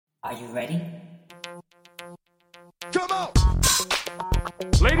Are you ready? Come on!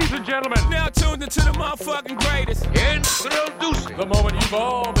 Ladies and gentlemen, Now tuned into the motherfucking greatest. Introducing the moment you've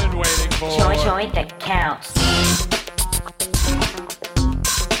all been waiting for. Joint that counts.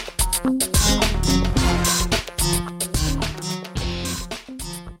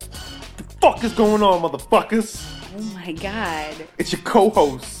 Fuck is going on, motherfuckers? Oh my god. It's your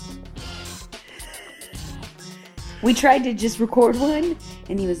co-host. We tried to just record one,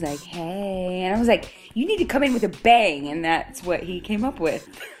 and he was like, hey. And I was like, you need to come in with a bang. And that's what he came up with.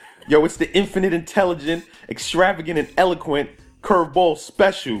 Yo, it's the infinite intelligent, extravagant, and eloquent curveball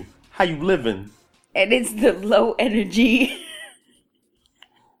special. How you living? And it's the low energy.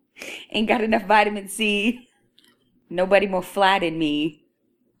 Ain't got enough vitamin C. Nobody more flat than me.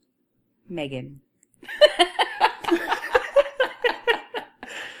 Megan.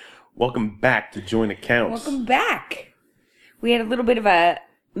 Welcome back to Joint Accounts. Welcome back. We had a little bit of a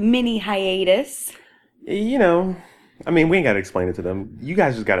mini hiatus. You know, I mean, we ain't got to explain it to them. You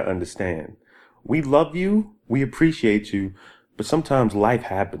guys just got to understand. We love you. We appreciate you. But sometimes life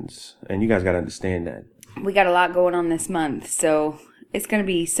happens. And you guys got to understand that. We got a lot going on this month, so it's going to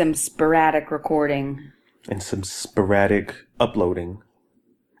be some sporadic recording. And some sporadic uploading.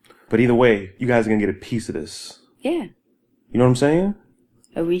 But either way, you guys are going to get a piece of this. Yeah. You know what I'm saying?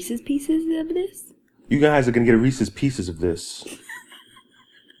 A Reese's Pieces of this? You guys are going to get a Reese's Pieces of this.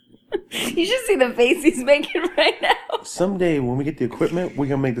 You should see the face he's making right now. Someday when we get the equipment, we're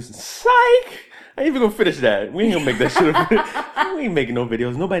going to make this. Psych! I ain't even going to finish that. We ain't going to make that shit. We ain't making no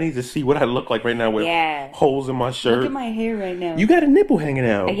videos. Nobody needs to see what I look like right now with holes in my shirt. Look at my hair right now. You got a nipple hanging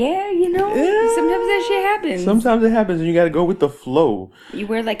out. Yeah, you know. Yeah. Sometimes that shit happens. Sometimes it happens and you got to go with the flow. You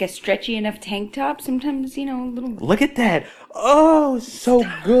wear like a stretchy enough tank top. Sometimes, you know, a little... Look at that. Oh, it's so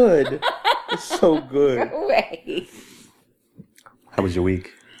good. It's so good. Way. How was your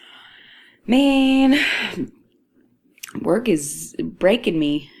week? Man, work is breaking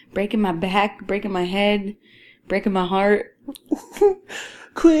me. Breaking my back, breaking my head, breaking my heart.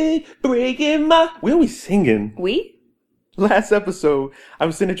 Quit breaking my... We always singing. We? Last episode, I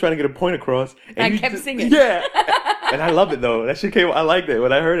was sitting there trying to get a point across. And I you kept singing. Yeah. And I love it, though. That shit came... I liked it.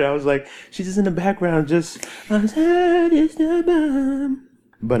 When I heard it, I was like, she's just in the background, just... But,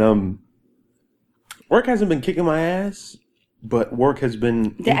 work hasn't been kicking my ass, but work has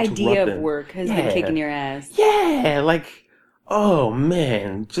been The idea of interrupting. work has been kicking your ass. Yeah, like... Oh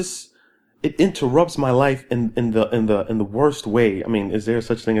man, just it interrupts my life in the worst way. I mean, is there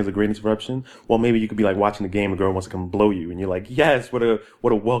such thing as a great interruption? Well, maybe you could be like watching a game, a girl wants to come blow you, and you're like, yes, what a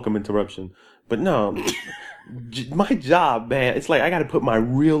welcome interruption. But no, my job, man, it's like I got to put my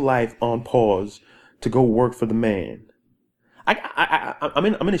real life on pause to go work for the man. I'm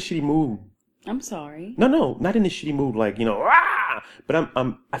in a shitty mood. I'm sorry. No, not in a shitty mood, like, you know, but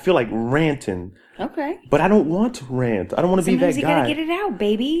I feel like ranting. Okay. But I don't want to rant. I don't want to be that Sometimes you guy. gotta get it out,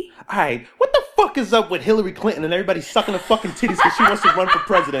 baby. All right, what the fuck is up with Hillary Clinton and everybody sucking her fucking titties because she wants to run for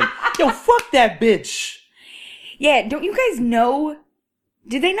president? Yo, fuck that bitch. Yeah, don't you guys know?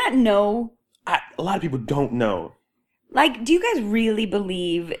 Do they not know? A lot of people don't know. Like, do you guys really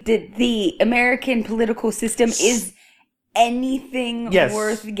believe that the American political system is anything Yes.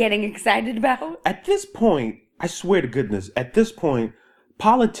 worth getting excited about? At this point, I swear to goodness, at this point,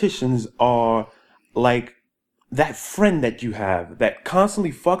 politicians are like that friend that you have that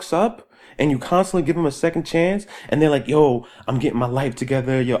constantly fucks up and you constantly give them a second chance and they're like, yo, I'm getting my life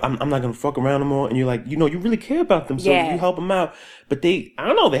together. Yo, I'm not going to fuck around no more. And you're like, you know, you really care about them. So Yeah. you help them out. But I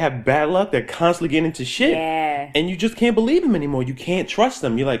don't know, they have bad luck. They're constantly getting into shit. Yeah. And you just can't believe them anymore. You can't trust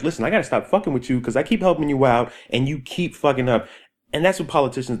them. You're like, listen, I got to stop fucking with you because I keep helping you out and you keep fucking up. And that's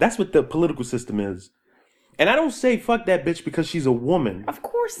what that's what the political system is. And I don't say fuck that bitch because she's a woman. Of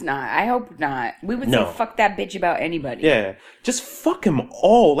course not. I hope not. We would No. say fuck that bitch about anybody. Yeah, just fuck them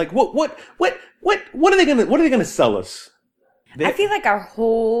all. Like what are they gonna sell us? I feel like our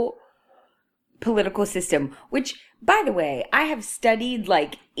whole political system, which, by the way, I have studied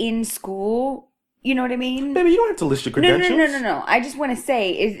like in school. You know what I mean? Baby, you don't have to list your credentials. No. I just want to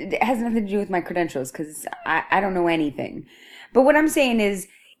say it has nothing to do with my credentials because I don't know anything. But what I'm saying is,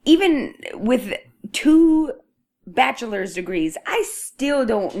 even with 2 bachelor's degrees, I still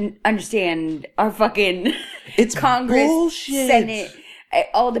don't understand our fucking It's Congress, bullshit. Senate,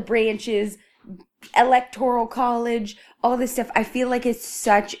 all the branches, electoral college, all this stuff. I feel like it's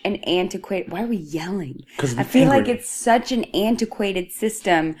such an antiquated... Why are we yelling? 'Cause we're I feel like angry. it's such an antiquated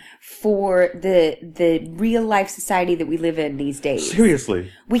system for the real life society that we live in these days.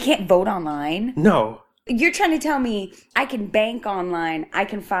 Seriously. We can't vote online. No. You're trying to tell me I can bank online, I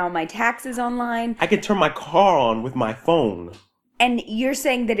can file my taxes online, I can turn my car on with my phone. And you're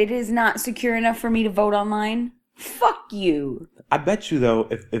saying that it is not secure enough for me to vote online? Fuck you. I bet you, though,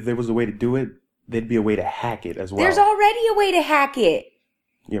 if there was a way to do it, there'd be a way to hack it as well. There's already a way to hack it.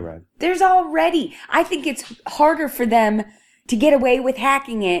 You're right. I think it's harder for them to get away with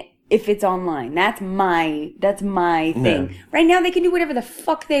hacking it if it's online. That's my thing. No. Right now they can do whatever the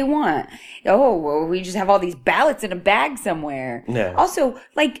fuck they want. Oh, well, we just have all these ballots in a bag somewhere. No. Also,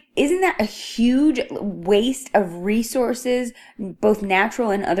 like, isn't that a huge waste of resources, both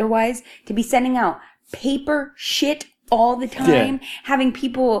natural and otherwise, to be sending out paper shit all the time? Yeah. Having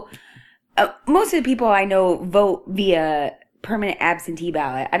people, most of the people I know vote via permanent absentee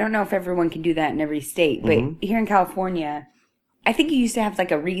ballot. I don't know if everyone can do that in every state, but here in California, I think you used to have like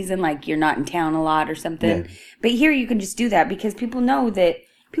a reason, like you're not in town a lot or something. Yeah. But here you can just do that because people know that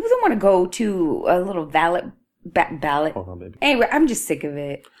people don't want to go to a little ballot. Hold on, baby. Anyway, I'm just sick of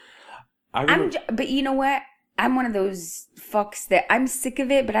it. I But you know what? I'm one of those fucks that I'm sick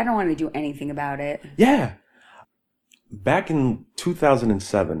of it, but I don't want to do anything about it. Yeah. Back in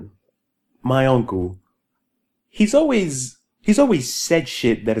 2007, my uncle, he's always said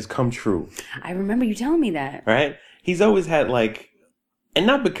shit that has come true. I remember you telling me that. Right? He's always had like, and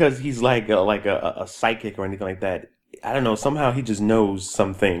not because he's like a psychic or anything like that. I don't know. Somehow he just knows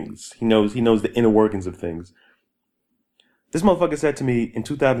some things. He knows the inner workings of things. This motherfucker said to me in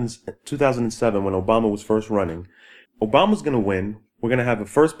 2007 when Obama was first running, Obama's going to win. We're going to have a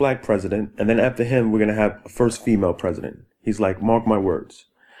first black president. And then after him, we're going to have a first female president. He's like, mark my words.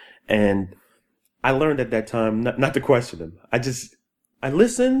 And I learned at that time not to question him. I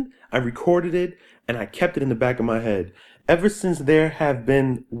listened, I recorded it, and I kept it in the back of my head. Ever since there have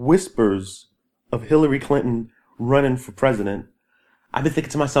been whispers of Hillary Clinton running for president, I've been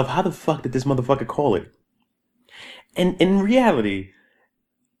thinking to myself, how the fuck did this motherfucker call it? And in reality,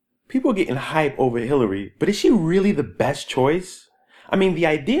 people are getting hype over Hillary, but is she really the best choice? I mean, the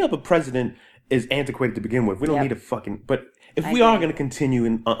idea of a president is antiquated to begin with. We don't need a fucking... But if we are going to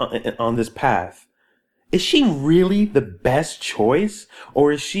continue on this path, is she really the best choice?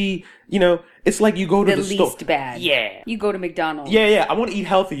 Or is she, it's like you go to the store. least bad. Yeah. You go to McDonald's. Yeah. I want to eat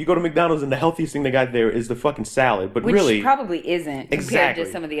healthy. You go to McDonald's and the healthiest thing they got there is the fucking salad. But Which really... probably isn't compared Exactly.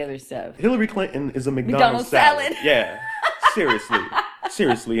 to some of the other stuff. Hillary Clinton is a McDonald's salad. Yeah.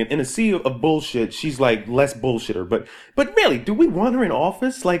 Seriously. And in a sea of bullshit, she's like less bullshitter. But really, do we want her in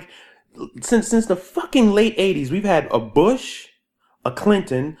office? Like, since the fucking late 80s, we've had a Bush, a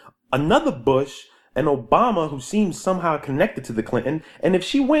Clinton, another Bush, an Obama who seems somehow connected to the Clinton. And if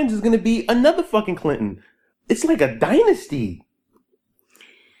she wins, it's going to be another fucking Clinton. It's like a dynasty.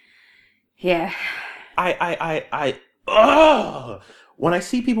 Yeah. When I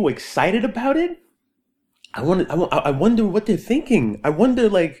see people excited about it, I wonder what they're thinking. I wonder,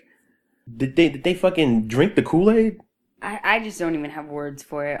 like, did they fucking drink the Kool-Aid? I just don't even have words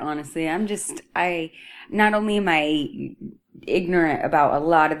for it, honestly. Not only am I ignorant about a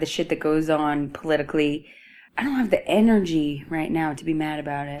lot of the shit that goes on politically, I don't have the energy right now to be mad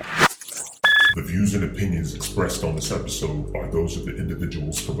about it. The views and opinions expressed on this episode are those of the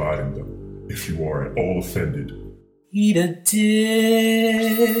individuals providing them. If you are at all offended, eat a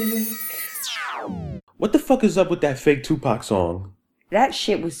dick. What the fuck is up with that fake Tupac song? That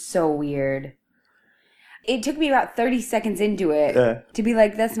shit was so weird. It took me about 30 seconds into it to be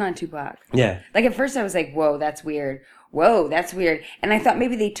like, that's not Tupac. Yeah. Like, at first I was like, whoa, that's weird. Whoa, that's weird. And I thought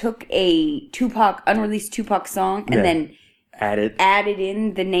maybe they took a unreleased Tupac song and then added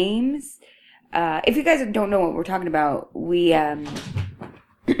in the names. If you guys don't know what we're talking about, we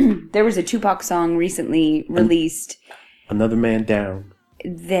there was a Tupac song recently released. Another Man Down.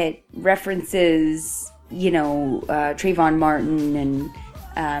 That references, Trayvon Martin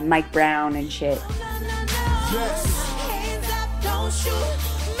and Mike Brown and shit.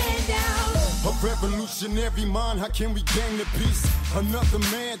 A revolutionary mind, how can we gain the peace? Another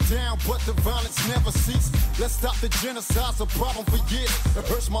man down, but the violence never cease. Let's stop the genocide's a problem for years. It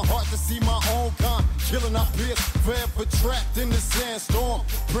hurts my heart to see my own kind killing our peers, forever trapped in the sandstorm.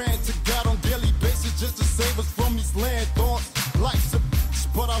 Praying to God on daily basis just to save us from these land thorns. Life's a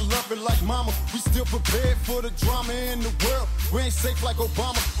bitch, but I love it like mama. We still prepared for the drama in the world. We ain't safe like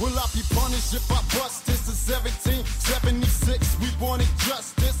Obama. Will I be punished if I bust this? In 1776, we wanted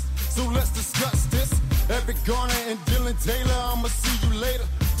justice. So let's discuss this. Eric Garner and Dylan Taylor, I'ma see you later.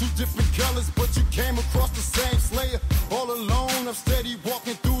 Two different colors, but you came across the same slayer. All alone, I'm steady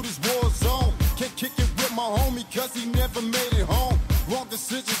walking through this war zone. Can't kick it with my homie, cause he never made it home. Wrong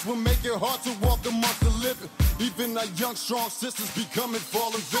decisions will make it hard to walk amongst the living. Even our young, strong sisters becoming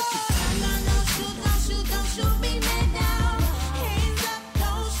fallen victims.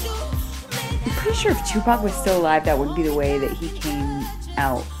 Please pretty sure if Tupac was still alive, that wouldn't be the way that he came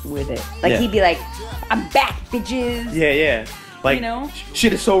out with it. Like, he'd be like, I'm back, bitches. Yeah. Like, You know?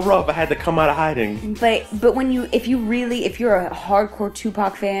 shit is so rough, I had to come out of hiding. But if you're a hardcore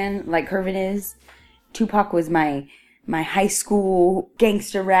Tupac fan, like Hervin is, Tupac was my high school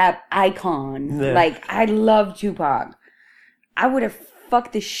gangster rap icon. Yeah. Like, I love Tupac. I would have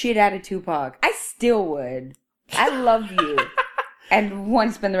fucked the shit out of Tupac. I still would. I love you. And want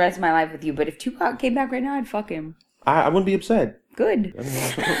to spend the rest of my life with you. But if Tupac came back right now, I'd fuck him. I wouldn't be upset. Good.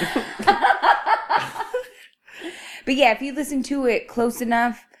 But yeah, if you listen to it close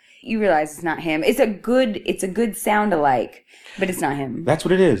enough, you realize it's not him. It's a good sound alike, but it's not him. That's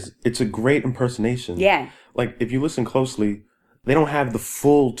what it is. It's a great impersonation. Yeah. Like, if you listen closely, they don't have the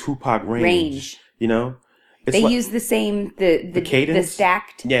full Tupac range. You know? It's They like, use the same the cadence? the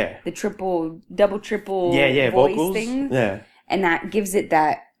stacked, Yeah. the double triple voice vocals. things. Yeah. And that gives it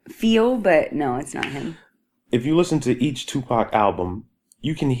that feel, but no, it's not him. If you listen to each Tupac album,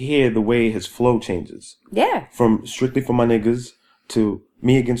 you can hear the way his flow changes. Yeah. From Strictly For My Niggas to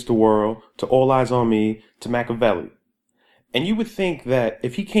Me Against the World to All Eyes on Me to Machiavelli. And you would think that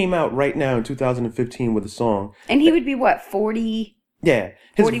if he came out right now in 2015 with a song... And he would be, what, 40? Yeah.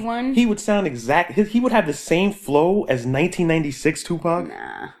 41? He would sound he would have the same flow as 1996 Tupac.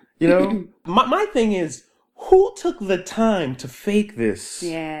 Nah. You know? my thing is, who took the time to fake this?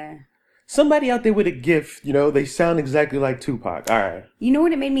 Yeah. Somebody out there with a gift, you know, they sound exactly like Tupac. All right. You know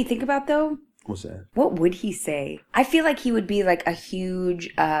what it made me think about, though? What's that? What would he say? I feel like he would be like a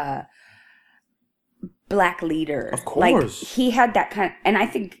huge black leader. Of course. Like, he had that kind of, and I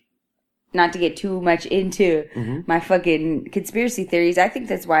think, not to get too much into my fucking conspiracy theories, I think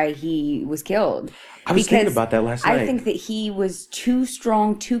that's why he was killed. I was thinking about that last night. I think that he was too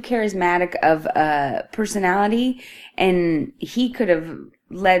strong, too charismatic of a personality, and he could have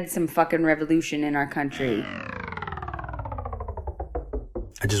led some fucking revolution in our country.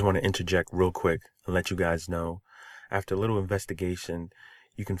 I just want to interject real quick and let you guys know, after a little investigation,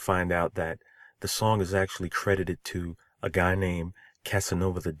 you can find out that the song is actually credited to a guy named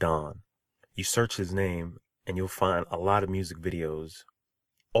Casanova the Don. You search his name and you'll find a lot of music videos,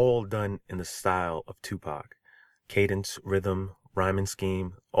 all done in the style of Tupac. Cadence, rhythm, rhyming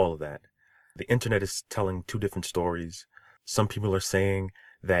scheme, all of that. The internet is telling two different stories. Some people are saying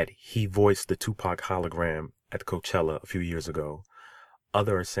that he voiced the Tupac hologram at Coachella a few years ago.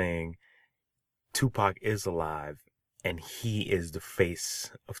 Others are saying Tupac is alive and he is the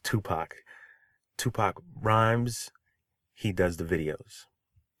face of Tupac. Tupac rhymes, he does the videos.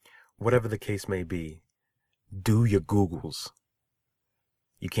 Whatever the case may be, do your Googles.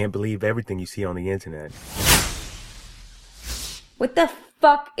 You can't believe everything you see on the internet. What the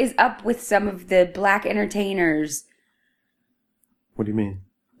fuck is up with some of the black entertainers What do you mean?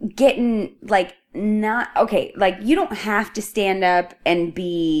 getting, like, not... Okay, like, you don't have to stand up and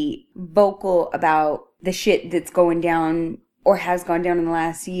be vocal about the shit that's going down or has gone down in the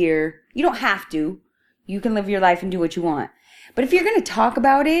last year. You don't have to. You can live your life and do what you want. But if you're going to talk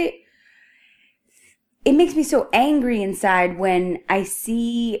about it, it makes me so angry inside when I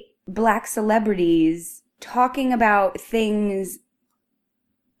see black celebrities talking about things.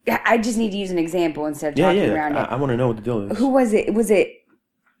 I just need to use an example instead of talking around it. I want to know what the deal is. Who was it? Was it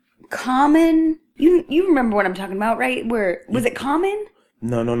Common? You remember what I'm talking about, right? Was it Common?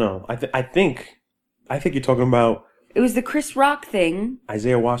 No. I think you're talking about It was the Chris Rock thing.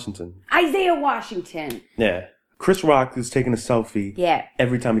 Isaiah Washington. Isaiah Washington. Yeah. Chris Rock is taking a selfie Yeah.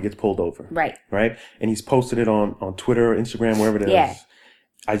 every time he gets pulled over. Right. Right? And he's posted it on Twitter, Instagram, wherever it is. Yeah.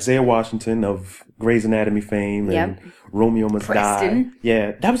 Isaiah Washington of Grey's Anatomy fame and Yep. Romeo Must Preston. Die.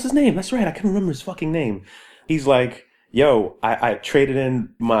 Yeah, that was his name. That's right. I couldn't remember his fucking name. He's like, yo, I traded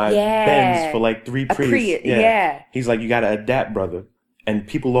in my Benz for like 3 Prius. Prius, yeah. He's like, you got to adapt, brother. And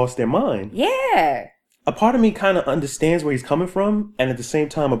people lost their mind. Yeah. A part of me kind of understands where he's coming from. And at the same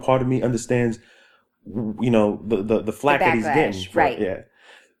time, a part of me understands, you know, the flack that he's getting. Right. Yeah.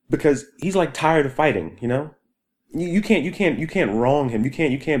 Because he's like tired of fighting, you know? You can't wrong him.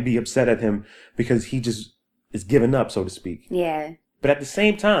 You can't be upset at him because he just is giving up, so to speak. Yeah. But at the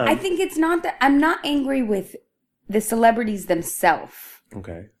same time, I think it's not that I'm not angry with the celebrities themselves.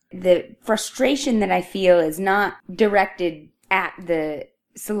 okay. The frustration that I feel is not directed at the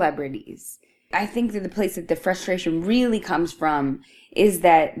celebrities. I think that the place that the frustration really comes from is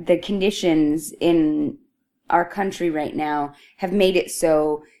that the conditions in our country right now have made it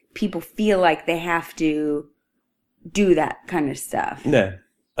so people feel like they have to do that kind of stuff. Yeah.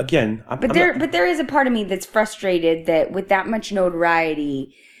 Again, But there is a part of me that's frustrated that with that much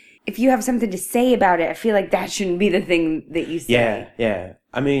notoriety, if you have something to say about it, I feel like that shouldn't be the thing that you say. Yeah.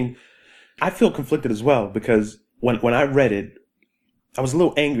 I mean, I feel conflicted as well because when I read it, I was a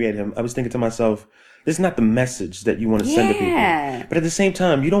little angry at him. I was thinking to myself, this is not the message that you want to send to people. But at the same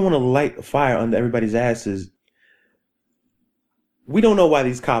time, you don't want to light a fire under everybody's asses. We don't know why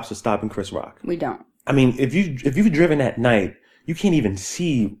these cops are stopping Chris Rock. We don't. I mean, if you've driven at night, you can't even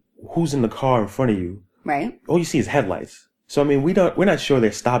see who's in the car in front of you. Right. All you see is headlights. So I mean, we're not sure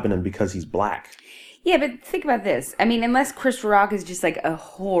they're stopping him because he's black. Yeah, but think about this. I mean, unless Chris Rock is just like a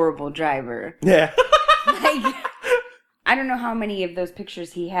horrible driver. Yeah. Like, I don't know how many of those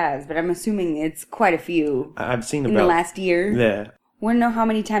pictures he has, but I'm assuming it's quite a few. I've seen in the last year. Yeah. Want to know how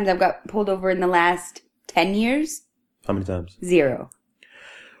many times I've got pulled over in the last 10 years? How many times? 0.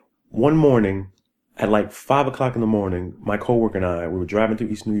 One morning, at like 5 o'clock in the morning, my coworker and I, we were driving through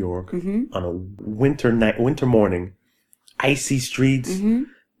East New York on a winter morning, icy streets.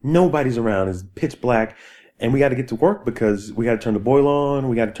 Nobody's around. It's pitch black. And we got to get to work because we got to turn the boiler on,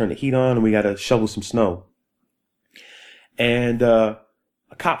 we got to turn the heat on, and we got to shovel some snow. And a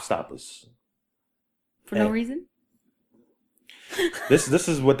cop stopped us. For no reason? This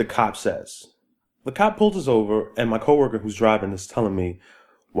is what the cop says. The cop pulls us over, and my coworker who's driving is telling me,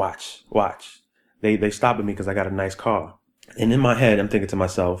 watch. They stopped me because I got a nice car. And in my head, I'm thinking to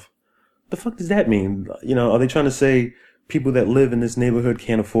myself, the fuck does that mean? You know, are they trying to say people that live in this neighborhood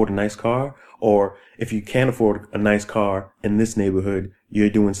can't afford a nice car? Or if you can't afford a nice car in this neighborhood, you're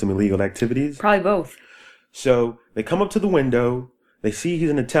doing some illegal activities? Probably both. So they come up to the window. They see he's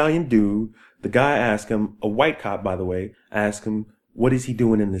an Italian dude. The guy asks him, a white cop, by the way, asks him, what is he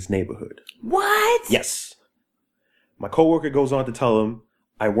doing in this neighborhood? What? Yes. My coworker goes on to tell him,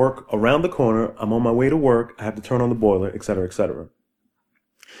 I work around the corner. I'm on my way to work. I have to turn on the boiler, etc., etc.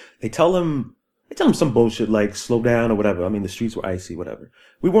 They tell him some bullshit like slow down or whatever. I mean, the streets were icy, whatever.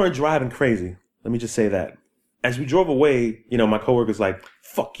 We weren't driving crazy. Let me just say that. As we drove away, you know, my coworker's like,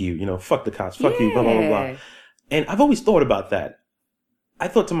 fuck you, you know, fuck the cops, fuck you, blah, blah, blah, blah. And I've always thought about that. I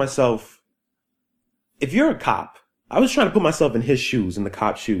thought to myself, if you're a cop, I was trying to put myself in his shoes, in the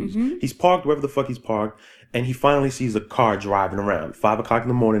cop's shoes. He's parked wherever the fuck he's parked, and he finally sees a car driving around 5 o'clock in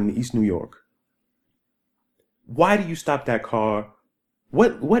the morning in East New York. Why do you stop that car?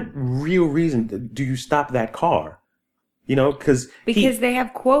 What real reason do you stop that car? You know, because they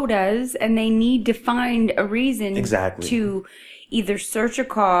have quotas and they need to find a reason to either search a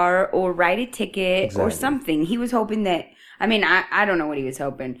car or write a ticket or something. He was hoping that, I mean, I don't know what he was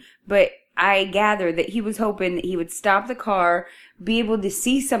hoping, but I gather that he was hoping that he would stop the car, be able to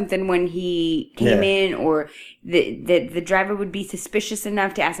see something when he came in, or the driver would be suspicious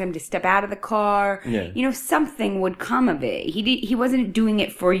enough to ask him to step out of the car. You know, something would come of it. He wasn't doing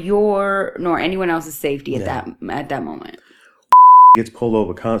it for your nor anyone else's safety at that moment. Gets pulled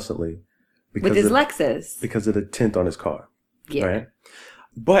over constantly with his Lexus because of the tint on his car. Yeah. Right?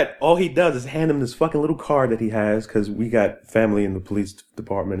 But all he does is hand him this fucking little card that he has, because we got family in the police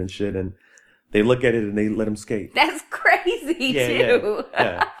department and shit, and they look at it and they let him skate. That's crazy, too.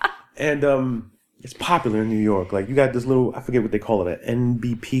 Yeah. And it's popular in New York. Like, you got this little, I forget what they call it, an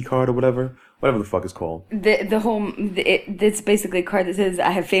NBP card or whatever the fuck it's called. It's basically a card that says,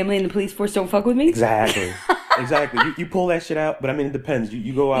 I have family in the police force, don't fuck with me. Exactly. You pull that shit out, but I mean, it depends.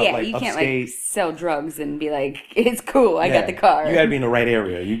 You go out, like, you can't, upstate. like, sell drugs and be like, it's cool, I got the car. You gotta be in the right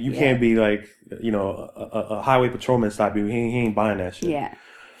area. You can't be like, you know, a highway patrolman stop you. He ain't buying that shit. Yeah.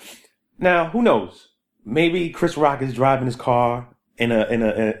 Now, who knows? Maybe Chris Rock is driving his car in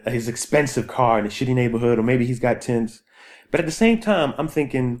his expensive car in a shitty neighborhood, or maybe he's got tints. But at the same time, I'm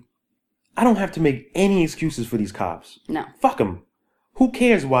thinking, I don't have to make any excuses for these cops. No. Fuck them. Who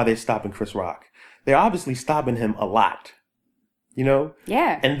cares why they're stopping Chris Rock? They're obviously stopping him a lot. You know?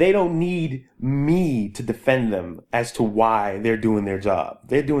 Yeah. And they don't need me to defend them as to why they're doing their job.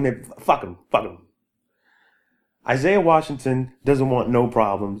 They're doing their... Fuck them. Isaiah Washington doesn't want no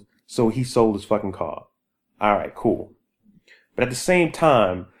problems, so he sold his fucking car. All right, cool. But at the same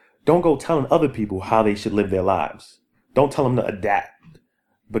time, don't go telling other people how they should live their lives. Don't tell them to adapt,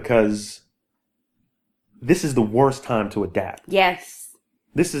 because this is the worst time to adapt. Yes.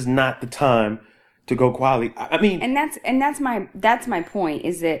 This is not the time to go quietly. I mean, and that's my point,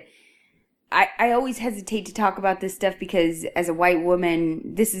 is that I always hesitate to talk about this stuff because as a white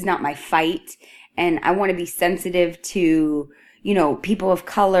woman, this is not my fight, and I want to be sensitive to, you know, people of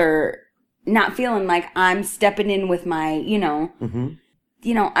color not feeling like I'm stepping in with my, you know,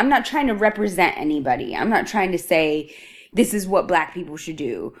 you know, I'm not trying to represent anybody. I'm not trying to say this is what black people should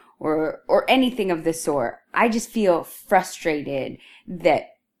do or anything of the sort. I just feel frustrated that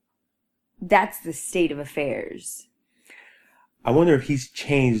that's the state of affairs. I wonder if he's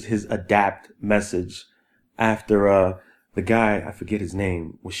changed his adapt message after the guy, I forget his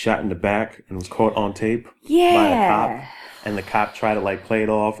name, was shot in the back and was caught on tape by a Yeah. cop. And the cop tried to like play it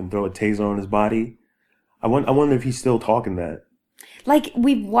off and throw a taser on his body. I wonder if he's still talking that. Like,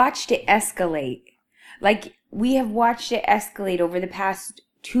 we've watched it escalate. Like, we have watched it escalate over the past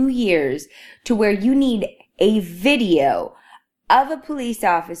 2 years to where you need a video of a police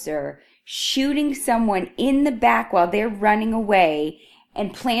officer shooting someone in the back while they're running away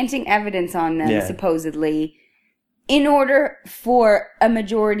and planting evidence on them, Yeah. supposedly, in order for a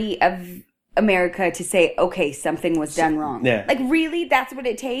majority of America to say, okay, something was done wrong. Yeah. Like, really? That's what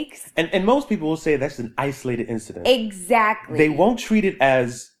it takes? And most people will say that's an isolated incident. Exactly. They won't treat it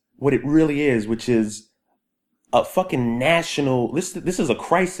as what it really is, which is a fucking national. This is a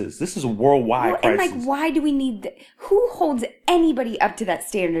crisis. This is a worldwide And crisis. like, why do we need? Who holds anybody up to that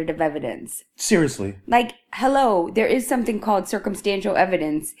standard of evidence? Seriously. Like, hello, there is something called circumstantial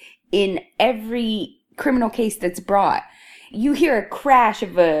evidence in every criminal case that's brought. You hear a crash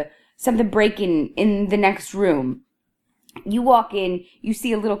of something breaking in the next room. You walk in, you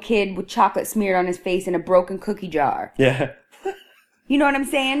see a little kid with chocolate smeared on his face in a broken cookie jar. Yeah. You know what I'm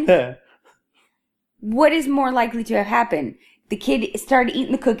saying? Yeah. What is more likely to have happened? The kid started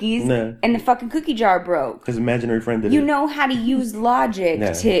eating the cookies No. and the fucking cookie jar broke. His imaginary friend did You it. know how to use logic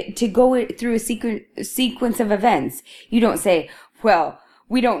Yeah. to go through a sequence of events. You don't say, well,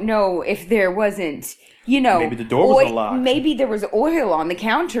 we don't know if there wasn't, Maybe the door was unlocked. Maybe there was oil on the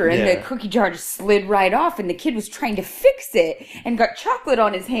counter and Yeah. the cookie jar just slid right off and the kid was trying to fix it and got chocolate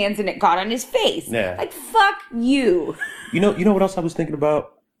on his hands and it got on his face. Yeah. Like, fuck you. You know what else I was thinking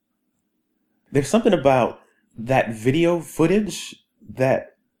about? There's something about that video footage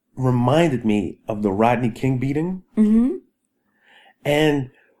that reminded me of the Rodney King beating. Mm-hmm. And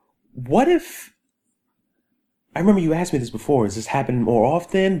what if, I remember you asked me this before, is this happening more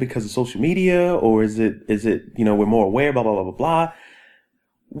often because of social media, or is it, we're more aware, blah, blah, blah, blah, blah.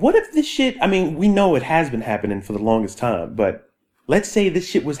 What if this shit, I mean, we know it has been happening for the longest time, but let's say this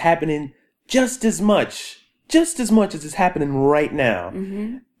shit was happening just as much as it's happening right now.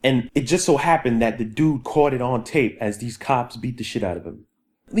 Mm-hmm. And it just so happened that the dude caught it on tape as these cops beat the shit out of him.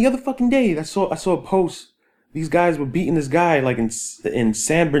 The other fucking day, I saw a post. These guys were beating this guy like in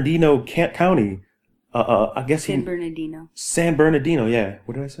San Bernardino County. I guess San Bernardino. San Bernardino, yeah.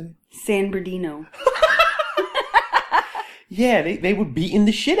 What did I say? San Bernardino. Yeah, they were beating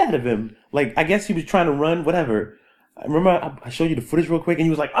the shit out of him. Like, I guess he was trying to run, whatever. I remember I showed you the footage real quick and he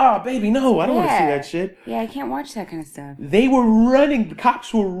was like, oh, baby, no, I don't want to see that shit. Yeah, I can't watch that kind of stuff. They were running. The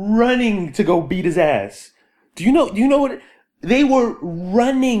cops were running to go beat his ass. Do you know what? They were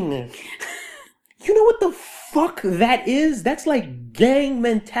running. You know what the fuck that is? That's like gang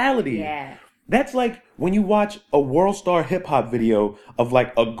mentality. Yeah. That's like when you watch a World Star hip hop video of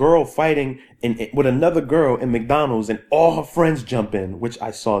like a girl fighting with another girl in McDonald's and all her friends jump in, which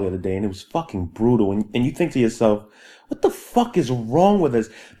I saw the other day, and it was fucking brutal. And you think to yourself, what the fuck is wrong with us?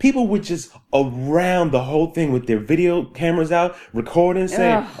 People were just around the whole thing with their video cameras out, recording,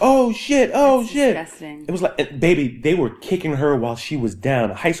 saying, Ugh. oh shit, oh That's shit. disgusting. It was like, and baby, they were kicking her while she was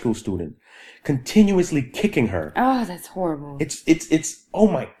down, a high school student, continuously kicking her. Oh, that's horrible. It's, oh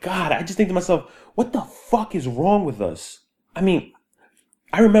my God. I just think to myself, what the fuck is wrong with us? I mean,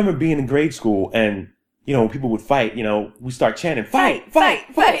 I remember being in grade school and, when people would fight, we start chanting, fight.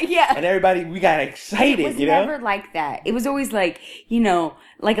 Yeah. And everybody, we got excited, It was never like that. It was always like,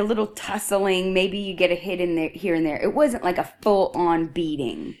 like a little tussling. Maybe you get a hit in there, here and there. It wasn't like a full on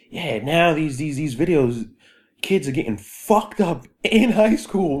beating. Yeah, now these videos, kids are getting fucked up in high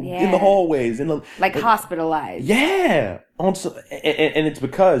school, in Yeah. the hallways, Like hospitalized. Yeah. And it's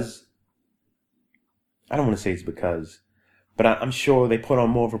because, I don't want to say it's because, but I'm sure they put on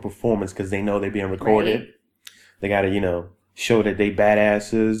more of a performance because they know they're being recorded. Right. They got to, show that they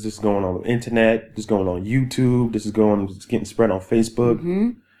badasses. This is going on the internet. This is going on YouTube. It's getting spread on Facebook. Mm-hmm.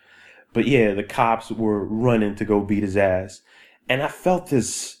 But yeah, the cops were running to go beat his ass. And I felt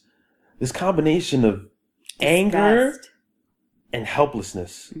this combination of anger Disgust. and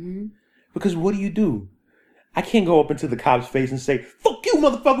helplessness. Mm-hmm. Because what do? I can't go up into the cop's face and say, fuck you,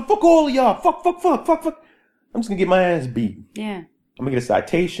 motherfucker, fuck all of y'all, fuck. I'm just gonna get my ass beat. Yeah. I'm gonna get a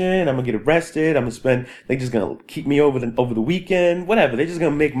citation, I'm gonna get arrested, they just gonna keep me over the weekend, whatever. They're just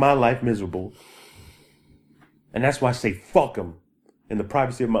gonna make my life miserable. And that's why I say fuck them in the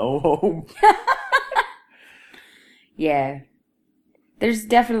privacy of my own home. Yeah. There's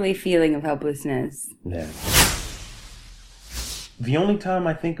definitely a feeling of helplessness. Yeah. The only time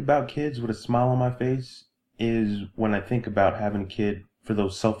I think about kids with a smile on my face is when I think about having a kid for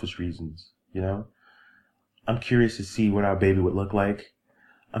those selfish reasons, I'm curious to see what our baby would look like.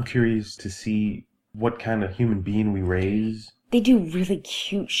 I'm curious to see what kind of human being we raise. They do really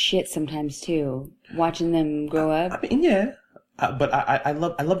cute shit sometimes too. Watching them grow up. I mean, yeah, but I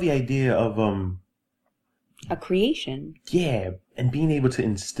love the idea of A creation. yeah, and being able to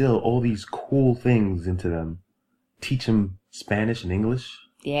instill all these cool things into them, teach them Spanish and English.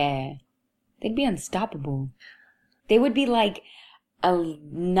 Yeah. They'd be unstoppable. They would be like a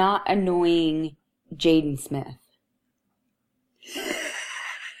not annoying Jaden Smith.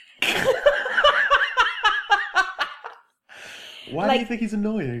 Why do you think he's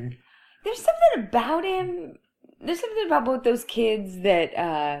annoying? There's something about him. There's something about both those kids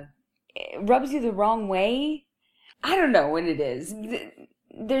that rubs you the wrong way. I don't know what it is.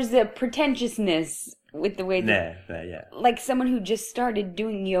 There's a pretentiousness with the way yeah. like someone who just started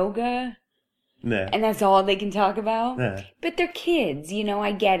doing yoga. Nah. And that's all they can talk about. Nah. But they're kids,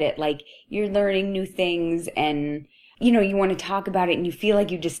 I get it. Like, you're learning new things and, you want to talk about it and you feel like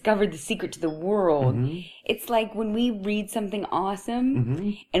you discovered the secret to the world. Mm-hmm. It's like when we read something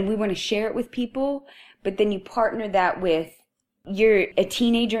awesome and we want to share it with people, but then you partner that with you're a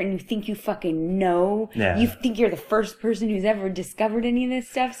teenager and you think you fucking know. Yeah. You think you're the first person who's ever discovered any of this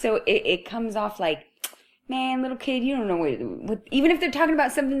stuff. So it comes off like, man, little kid, you don't know what. Even if they're talking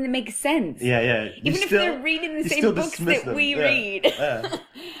about something that makes sense. Yeah. Even if they're reading the same books that we read. Yeah.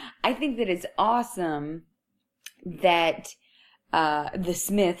 I think that it's awesome that the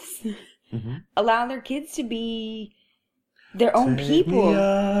Smiths allow their kids to be their own people. Me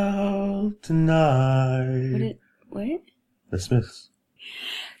out tonight. What? The Smiths.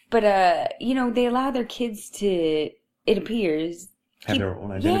 But, they allow their kids to, it appears, have their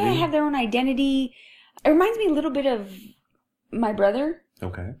own identity. Yeah, have their own identity. It reminds me a little bit of my brother.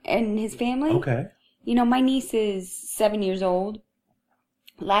 Okay. And his family. Okay. My niece is 7 years old.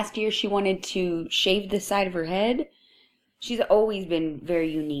 Last year, she wanted to shave the side of her head. She's always been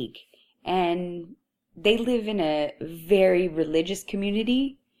very unique. And they live in a very religious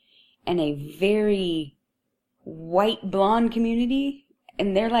community and a very white blonde community.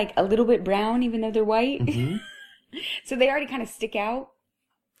 And they're like a little bit brown, even though they're white. Mm-hmm. So they already kind of stick out.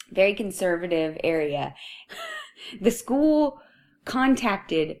 Very conservative area. The school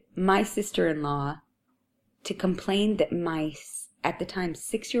contacted my sister-in-law to complain that my, at the time,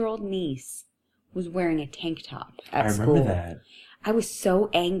 6-year-old niece was wearing a tank top at school. I remember that. I was so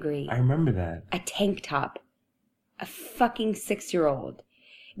angry. I remember that. A tank top. A fucking 6-year-old.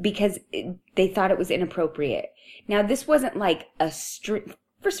 Because they thought it was inappropriate. Now, this wasn't like a string.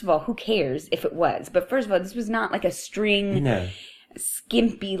 First of all, who cares if it was? But first of all, this was not like a string,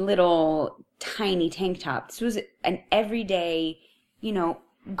 skimpy little tiny tank top. This was an everyday,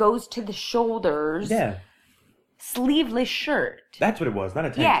 goes to the shoulders. Yeah. Sleeveless shirt. That's what it was, not a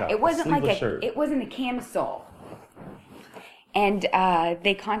tank top. Yeah, it wasn't like shirt. It wasn't a camisole. And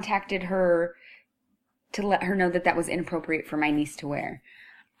they contacted her to let her know that was inappropriate for my niece to wear.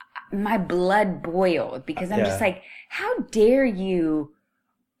 My blood boiled because I'm just like, how dare you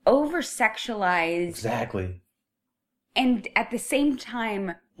over-sexualize. Exactly. And at the same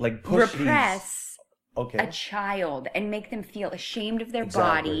time, like repress a child and make them feel ashamed of their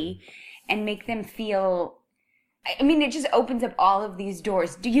body and make them feel. I mean, it just opens up all of these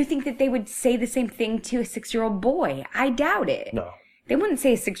doors. Do you think that they would say the same thing to a 6-year-old boy? I doubt it. No. They wouldn't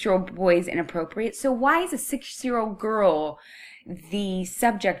say a 6-year-old boy is inappropriate. So why is a 6-year-old girl the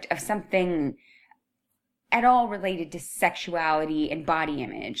subject of something at all related to sexuality and body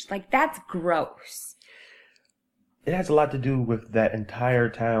image? Like, that's gross. It has a lot to do with that entire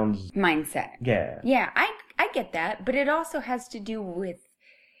town's mindset. Yeah. Yeah, I get that, but it also has to do with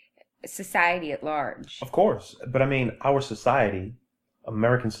society at large. Of course. But I mean, our society,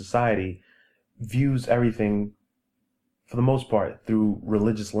 American society, views everything for the most part through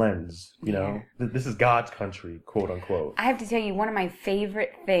religious lens. You know, this is God's country, quote unquote. I have to tell you, one of my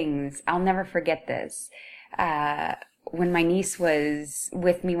favorite things, I'll never forget this. When my niece was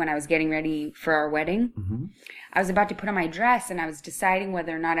with me when I was getting ready for our wedding, I was about to put on my dress and I was deciding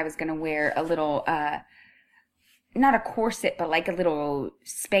whether or not I was going to wear a little, not a corset, but like a little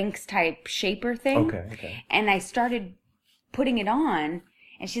Spanx type shaper thing. Okay. And I started putting it on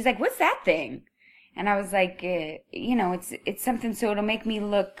and she's like, "What's that thing?" And I was like, it's something so it'll make me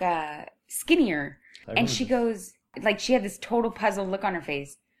look skinnier. And she goes, like, she had this total puzzled look on her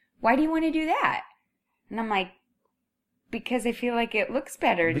face. "Why do you want to do that?" And I'm like, "Because I feel like it looks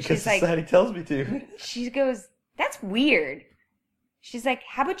better." And because she's like, society tells me to. She goes, "That's weird." She's like,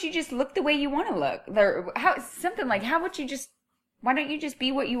 "How about you just look the way you want to look?" Or something like, why don't you just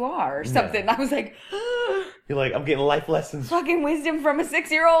be what you are? Or something. I was like, you're like, I'm getting life lessons. Fucking wisdom from a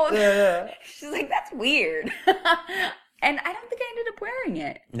 6-year-old. Yeah. She's like, "That's weird." And I don't think I ended up wearing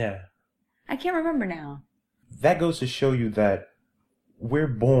it. Yeah. I can't remember now. That goes to show you that we're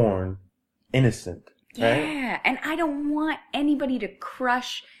born innocent, right? Yeah, and I don't want anybody to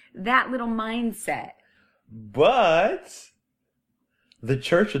crush that little mindset. But the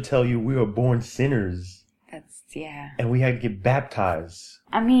church will tell you we are born sinners Yeah. and we had to get baptized.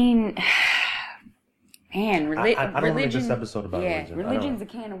 I mean, man, I don't want to make religion. this episode about religion. Religion's a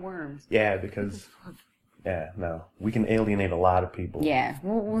can of worms. Yeah, because we can alienate a lot of people. Yeah,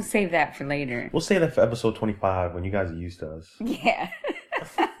 we'll save that for later. We'll say that for episode 25 when you guys are used to us. Yeah.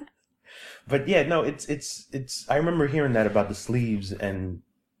 But yeah, no, it's. I remember hearing that about the sleeves, and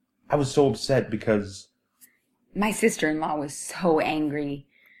I was so upset because My sister-in-law was so angry.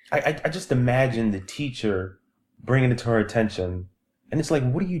 I just imagine the teacher bringing it to her attention, and it's like,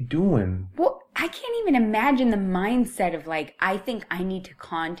 what are you doing? Well, I can't even imagine the mindset of like, I think I need to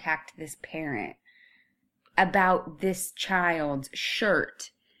contact this parent about this child's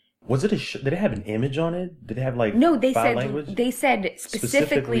shirt. Was it did it have an image on it? Did it have like No, they foul said language? they said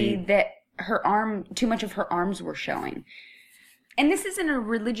specifically Specifically- that too much of her arms were showing. And this isn't a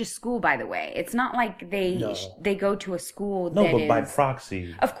religious school, by the way. It's not like they go to a school No, that but by is-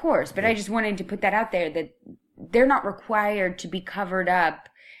 proxy. Of course, but I just wanted to put that out there that they're not required to be covered up.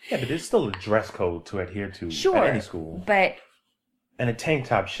 Yeah, but there's still a dress code to adhere to Sure, at any school. but And a tank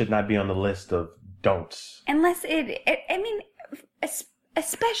top should not be on the list of don'ts. unless I mean,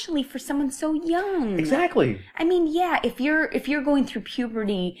 especially for someone so young. Exactly. I mean, yeah, if you're going through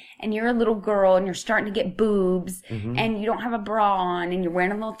puberty and you're a little girl and you're starting to get boobs and you don't have a bra on and you're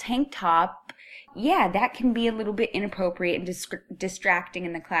wearing a little tank top, yeah, that can be a little bit inappropriate and distracting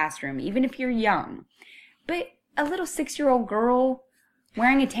in the classroom, even if you're young. But a little 6-year-old girl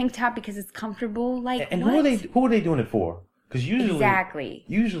wearing a tank top because it's comfortable, like, And what? who are they doing it for? Because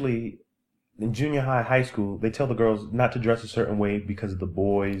usually in junior high, high school, they tell the girls not to dress a certain way because the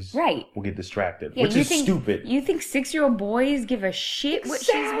boys Right. will get distracted, Yeah, which is stupid. You think 6-year-old boys give a shit what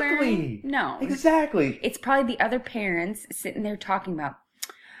she's wearing? No. Exactly. It's probably the other parents sitting there talking about,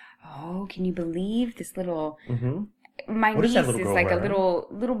 oh, can you believe this little... My What is niece that little is girl like wearing?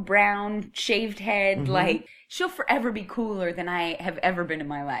 a little brown shaved head. Like, she'll forever be cooler than I have ever been in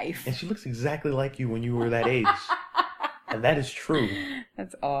my life. And she looks exactly like you when you were that age. And that is true.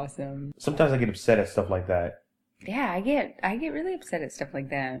 That's awesome. Sometimes I get upset at stuff like that. Yeah, I get really upset at stuff like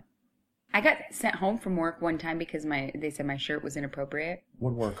that. I got sent home from work one time because they said my shirt was inappropriate.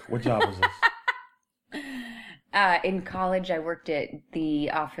 What work? What job was this? In college, I worked at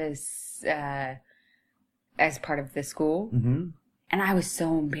the office as part of the school, and I was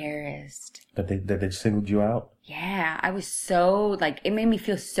so embarrassed. That they singled you out? Yeah, I was so, like, it made me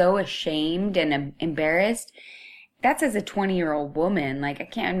feel so ashamed and embarrassed. That's as a 20-year-old woman. Like, I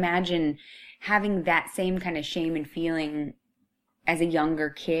can't imagine having that same kind of shame and feeling as a younger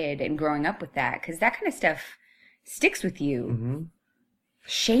kid and growing up with that, because that kind of stuff sticks with you.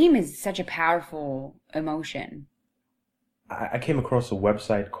 Shame is such a powerful emotion. I came across a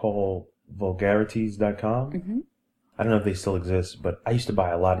website called vulgarities.com. I don't know if they still exist, but I used to buy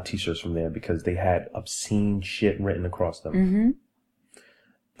a lot of t-shirts from there because they had obscene shit written across them.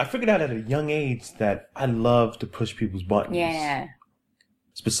 I figured out at a young age that I love to push people's buttons. Yeah.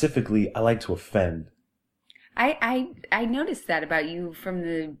 Specifically, I like to offend. I noticed that about you from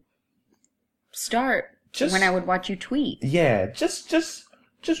the start when I would watch you tweet. Yeah, just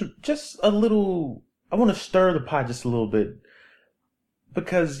a little. I want to stir the pot just a little bit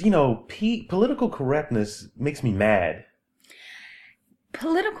because, political correctness makes me mad.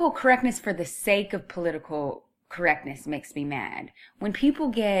 Political correctness for the sake of political correctness makes me mad. When people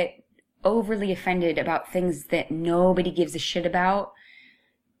get overly offended about things that nobody gives a shit about,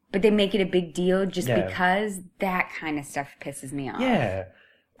 but they make it a big deal just because, that kind of stuff pisses me off. Yeah.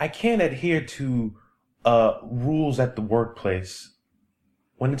 I can't adhere to rules at the workplace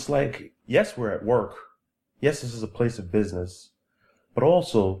when it's like, yes, we're at work. Yes, this is a place of business. But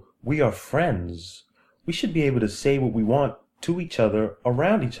also, we are friends. We should be able to say what we want to each other,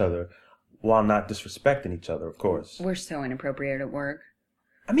 around each other, while not disrespecting each other, of course. We're so inappropriate at work.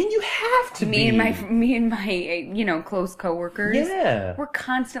 I mean, you have to Me be. and my close coworkers. Yeah. We're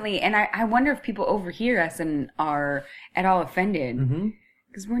constantly, and I wonder if people overhear us and are at all offended.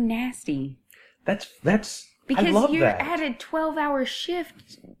 Because we're nasty. That's Because I love you're that. at a 12-hour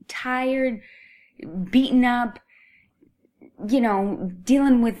shift, tired, beaten up,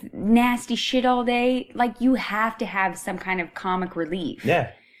 dealing with nasty shit all day. Like, you have to have some kind of comic relief.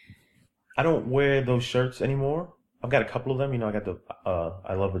 Yeah. I don't wear those shirts anymore. I've got a couple of them. I got the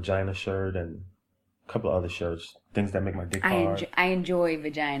I Love Vagina shirt and a couple of other shirts. Things that make my dick hard. I enjoy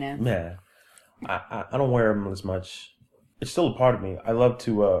vagina. Yeah. I don't wear them as much. it's still a part of me. I love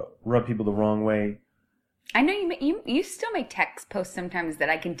to rub people the wrong way. I know you still make text posts sometimes that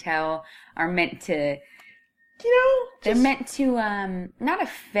I can tell are meant to, they're meant to not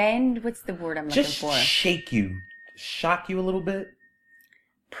offend. What's the word I'm looking Just for? shake you, shock you a little bit.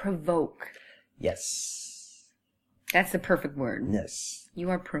 Provoke. Yes. That's the perfect word. Yes. You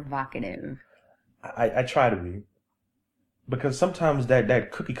are provocative. I try to be. Because sometimes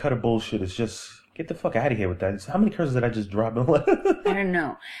that cookie cutter bullshit is just, get the fuck out of here with that. How many curses did I just drop in? I don't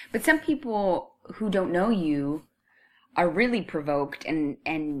know. But some people who don't know you are really provoked and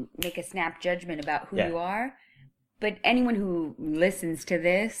make a snap judgment about who you are. But anyone who listens to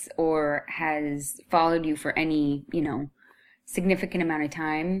this or has followed you for any, significant amount of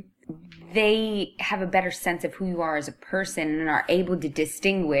time, they have a better sense of who you are as a person and are able to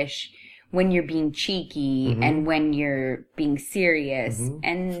distinguish when you're being cheeky and when you're being serious.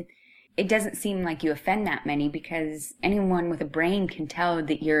 And it doesn't seem like you offend that many because anyone with a brain can tell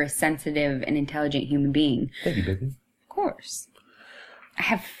that you're a sensitive and intelligent human being. Thank you, baby. Of course. I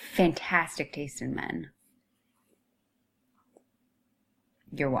have fantastic taste in men.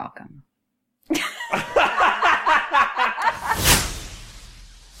 You're welcome.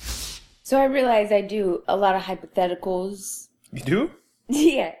 So I realize I do a lot of hypotheticals. You do?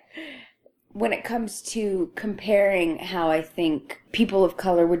 Yeah. When it comes to comparing how I think people of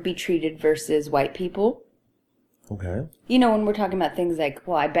color would be treated versus white people. Okay. When we're talking about things like,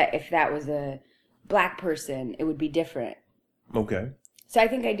 well, I bet if that was a black person, it would be different. Okay. So I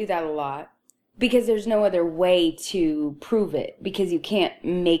think I do that a lot because there's no other way to prove it because you can't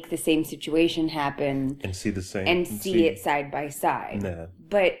make the same situation happen and see the same and see it side by side. Nah.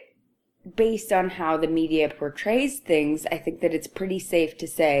 But based on how the media portrays things, I think that it's pretty safe to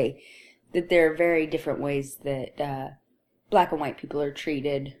say that there are very different ways that black and white people are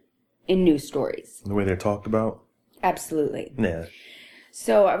treated in news stories. The way they're talked about? Absolutely. Yeah.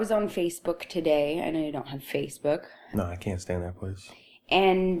 So I was on Facebook today. I know you don't have Facebook. No, I can't stand that place.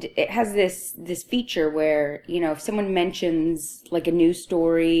 And it has this feature where, if someone mentions like a news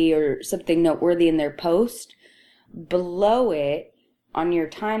story or something noteworthy in their post, below it on your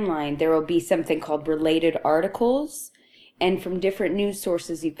timeline, there will be something called related articles. And from different news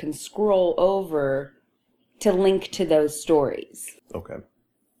sources, you can scroll over to link to those stories. Okay.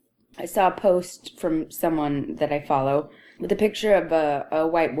 I saw a post from someone that I follow with a picture of a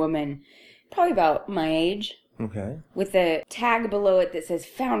white woman, probably about my age. Okay. With a tag below it that says,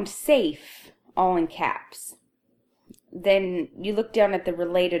 found safe, all in caps. Then you look down at the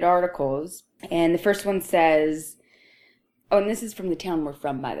related articles, and the first one says, and this is from the town we're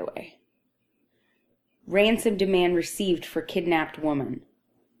from, by the way. Ransom demand received for kidnapped woman.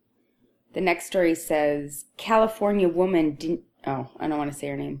 The next story says, California woman I don't want to say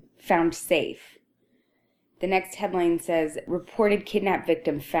her name. Found safe. The next headline says, reported kidnap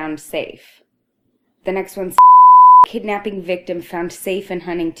victim found safe. The next one's kidnapping victim found safe in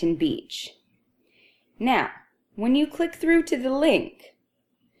Huntington Beach. Now, when you click through to the link,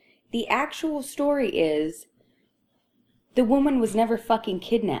 the actual story is the woman was never fucking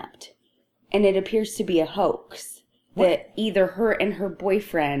kidnapped. And it appears to be a hoax that either her and her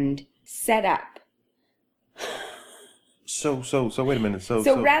boyfriend set up. So wait a minute.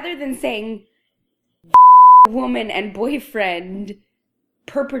 So rather than saying woman and boyfriend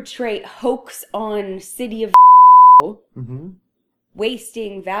perpetrate hoax on city of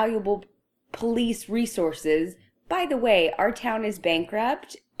wasting valuable police resources. By the way, our town is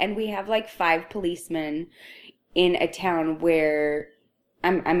bankrupt and we have like 5 policemen in a town where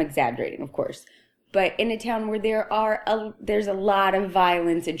I'm exaggerating, of course, but in a town where there's a lot of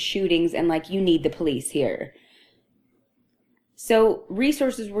violence and shootings and like you need the police here. So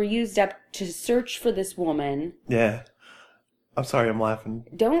resources were used up to search for this woman. Yeah. I'm sorry, I'm laughing.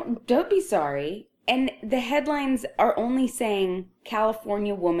 Don't be sorry. And the headlines are only saying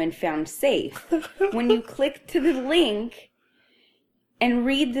California woman found safe. When you click to the link and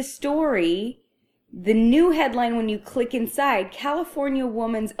read the story, the new headline when you click inside, California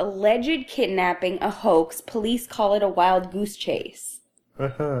woman's alleged kidnapping a hoax. Police call it a wild goose chase.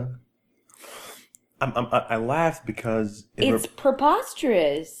 I laugh because it's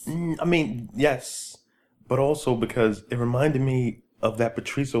preposterous. I mean, yes, but also because it reminded me of that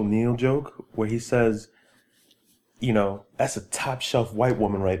Patrice O'Neal joke where he says, that's a top shelf white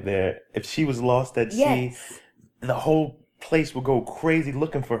woman right there. If she was lost at sea, the whole place would go crazy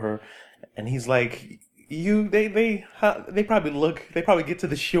looking for her. And he's like, they probably get to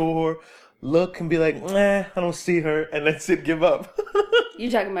the shore, look and be like, I don't see her, and that's it, give up. You're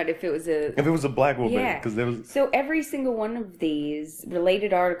talking about if it was a black woman, yeah. Because there was. So every single one of these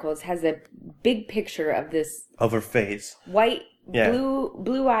related articles has a big picture of this Of her face. white, Yeah.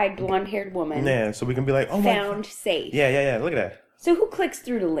 blue-eyed, blonde-haired woman Yeah, so we can be like, oh my. found safe. Yeah. Look at that. So who clicks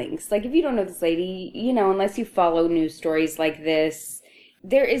through the links? Like, if you don't know this lady, unless you follow news stories like this,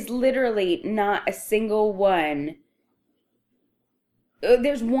 there is literally not a single one.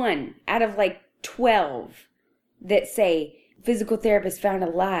 There's one out of like 12 that say physical therapist found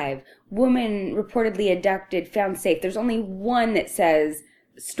alive, woman reportedly abducted, found safe. There's only one that says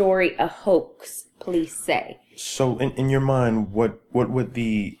story a hoax, police say. So in your mind, what would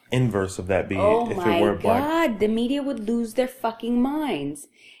the inverse of that be Oh if my it were black? God, the media would lose their fucking minds.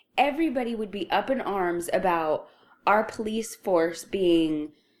 Everybody would be up in arms about our police force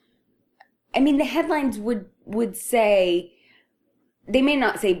being... I mean, the headlines would say... They may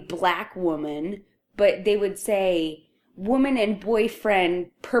not say black woman, but they would say woman and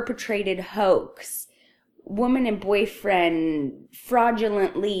boyfriend perpetrated hoax. Woman and boyfriend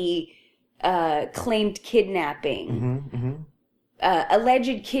fraudulently claimed kidnapping.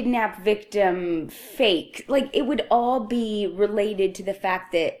 Alleged kidnap victim fake. Like, it would all be related to the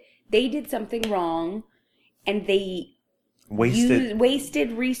fact that they did something wrong and they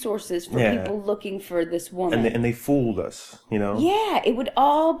wasted resources for people looking for this woman. And they fooled us, Yeah, it would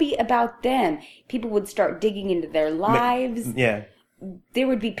all be about them. People would start digging into their lives. Yeah. There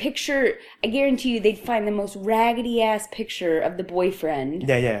would be I guarantee you they'd find the most raggedy ass picture of the boyfriend.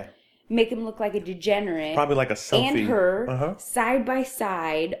 Yeah. Make him look like a degenerate. Probably like a selfie. And her side by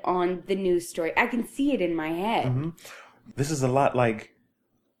side on the news story. I can see it in my head. This is a lot like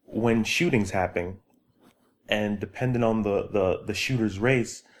when shootings happen. And depending on the shooter's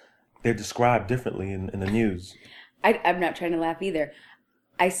race, they're described differently in the news. I'm not trying to laugh either.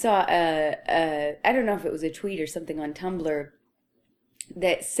 I saw I don't know if it was a tweet or something on Tumblr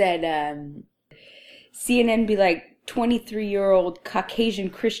that said CNN be like, 23-year-old Caucasian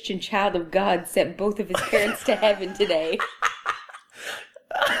Christian child of God sent both of his parents to heaven today.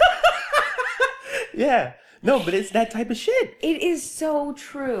 Yeah. No, but it's that type of shit. It is so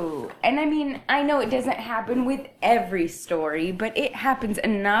true. And I mean, I know it doesn't happen with every story, but it happens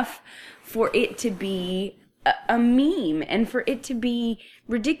enough for it to be a meme and for it to be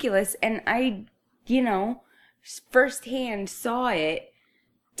ridiculous. And I, firsthand saw it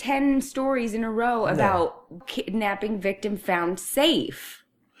 10 stories in a row about kidnapping victim found safe.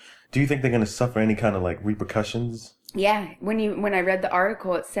 Do you think they're going to suffer any kind of like repercussions? Yeah, when I read the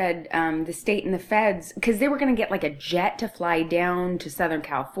article, it said the state and the feds, because they were going to get like a jet to fly down to Southern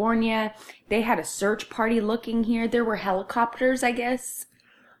California. They had a search party looking here. There were helicopters, I guess,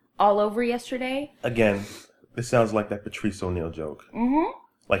 all over yesterday. Again, this sounds like that Patrice O'Neal joke. Mm-hmm.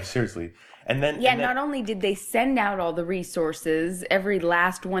 Like, seriously. And then... Yeah, not only did they send out all the resources, every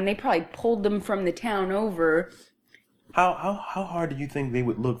last one, they probably pulled them from the town over. How hard do you think they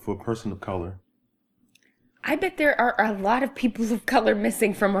would look for a person of color? I bet there are a lot of people of color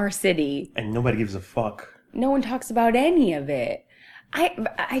missing from our city. And nobody gives a fuck. No one talks about any of it.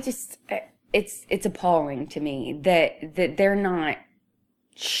 I just, it's appalling to me that they're not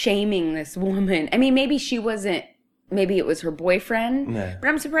shaming this woman. I mean, maybe it was her boyfriend, but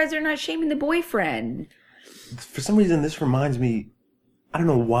I'm surprised they're not shaming the boyfriend. For some reason, this reminds me, I don't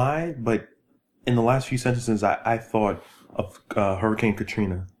know why, but in the last few sentences, I thought of Hurricane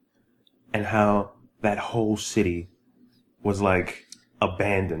Katrina and how that whole city was like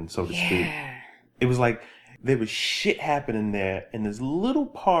abandoned, so to speak. It was like there was shit happening there in this little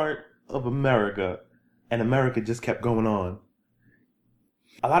part of America, and America just kept going on.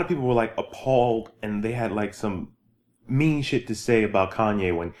 A lot of people were like appalled, and they had like some mean shit to say about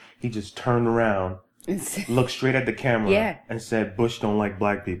Kanye when he just turned around, looked straight at the camera, and said Bush don't like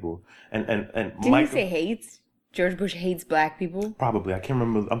black people. And didn't he say hates? George Bush hates black people? Probably. I can't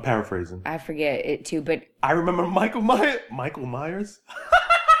remember. I'm paraphrasing. I forget it too, but... I remember Michael Myers?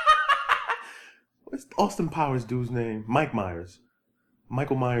 What's Austin Powers' dude's name? Mike Myers.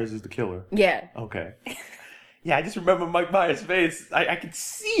 Michael Myers is the killer. Yeah. Okay. Yeah, I just remember Mike Myers' face. I could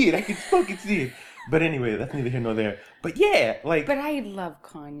see it. I could fucking see it. But anyway, that's neither here nor there. But yeah, like... But I love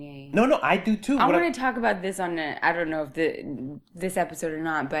Kanye. No, I do too. I want to talk about this on I don't know if this episode or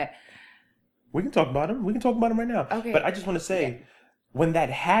not, but... We can talk about him. We can talk about him right now. Okay. But I just want to say, when that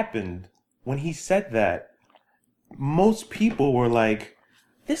happened, when he said that, most people were like,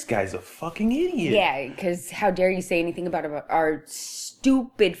 this guy's a fucking idiot. Yeah, because how dare you say anything about our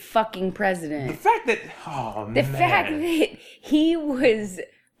stupid fucking president. The fact that he was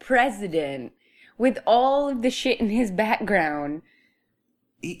president with all of the shit in his background.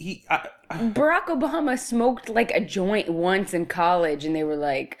 Barack Obama smoked like a joint once in college, and they were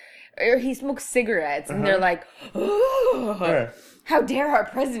like... Or he smokes cigarettes, and they're like, oh. How dare our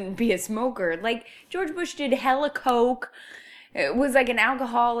president be a smoker? Like, George Bush did hella coke, was like an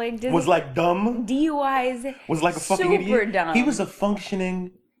alcoholic, Was like dumb. DUIs. Was like a fucking super idiot. dumb. He was a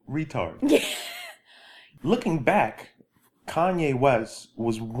functioning retard. Yeah. Looking back, Kanye West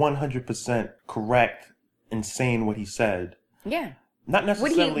was 100% correct in saying what he said. Yeah. Not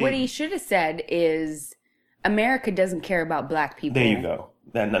necessarily. What he should have said is, America doesn't care about black people. There you go.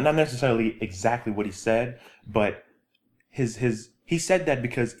 Not necessarily exactly what he said, but he said that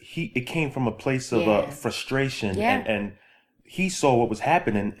because it came from a place of frustration and he saw what was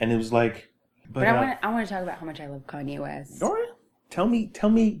happening and it was like. But I want to talk about how much I love Kanye West. All right. Tell me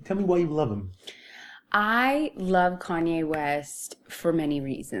why you love him. I love Kanye West for many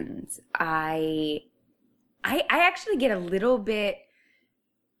reasons. I actually get a little bit,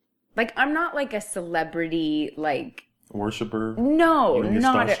 like, I'm not like a celebrity, like, worshiper? No,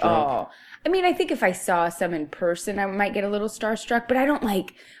 not at starstruck? all. I mean, I think if I saw some in person, I might get a little starstruck, but I don't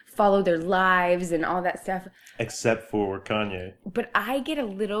like follow their lives and all that stuff. Except for Kanye. But I get a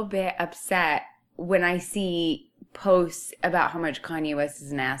little bit upset when I see posts about how much Kanye West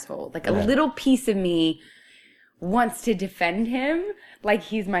is an asshole. Like, a little piece of me wants to defend him like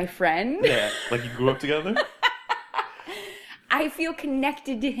he's my friend. Yeah, like you grew up together? I feel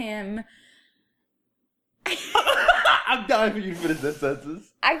connected to him. I'm dying for you to finish that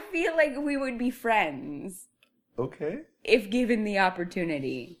sentence. I feel like we would be friends. Okay. If given the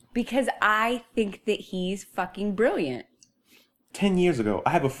opportunity. Because I think that he's fucking brilliant. 10 years ago, I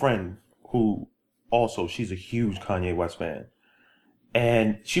have a friend who also, she's a huge Kanye West fan.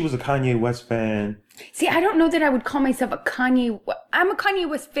 And she was a Kanye West fan. See, I don't know that I would call myself I'm a Kanye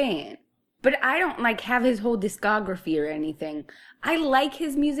West fan. But I don't, like, have his whole discography or anything. I like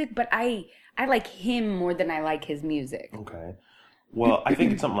his music, but I like him more than I like his music. Okay. Well, I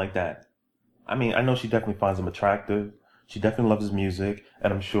think it's something like that. I mean, I know she definitely finds him attractive. She definitely loves his music.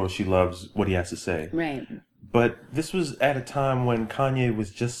 And I'm sure she loves what he has to say. Right. But this was at a time when Kanye was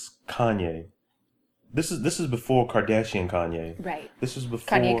just Kanye. This is before Kardashian Kanye. Right. This was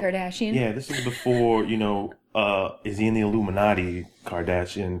before Kanye Kardashian? Yeah, this is before, is he in the Illuminati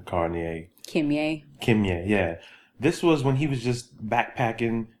Kardashian Kanye? Kimye, yeah. This was when he was just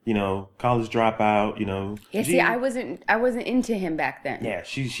backpacking, college dropout, Yeah, see, I wasn't into him back then. Yeah,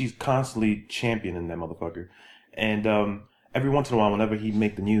 she's constantly championing that motherfucker. And every once in a while, whenever he'd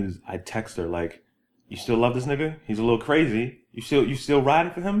make the news, I'd text her like, "You still love this nigga? He's a little crazy. You still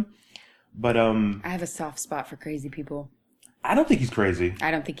riding for him?" But I have a soft spot for crazy people. I don't think he's crazy.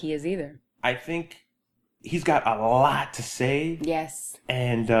 I don't think he is either. I think he's got a lot to say. Yes.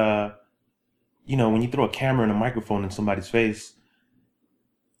 And when you throw a camera and a microphone in somebody's face,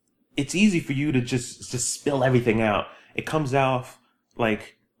 it's easy for you to just spill everything out. It comes off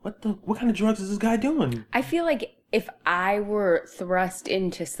like, what kind of drugs is this guy doing? I feel like if I were thrust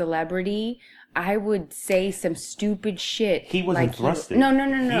into celebrity, I would say some stupid shit. He wasn't thrusted.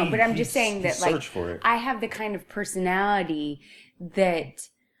 No. But I'm just saying that, like, for it. I have the kind of personality that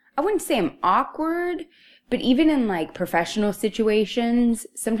I wouldn't say I'm awkward, but even in, like, professional situations,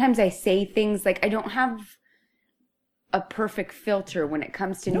 sometimes I say things like I don't have a perfect filter when it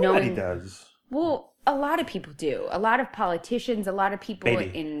comes to Nobody knowing. does. Well, a lot of people do. A lot of politicians, a lot of people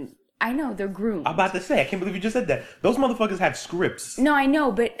Baby. I know, they're groomed. I'm about to say, I can't believe you just said that. Those motherfuckers have scripts. No, I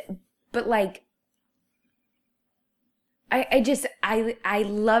know, but like, I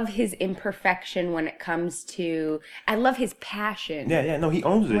love his imperfection when it comes to, I love his passion. Yeah, no, he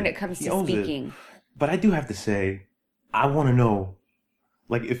owns it. When it comes to speaking. But I do have to say, I want to know,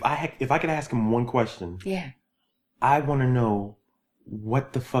 like, if I could ask him one question. Yeah. I want to know,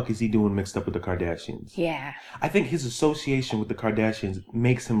 what the fuck is he doing mixed up with the Kardashians? Yeah. I think his association with the Kardashians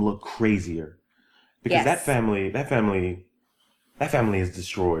makes him look crazier. Because that family is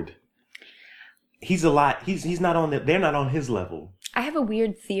destroyed. He's they're not on his level. I have a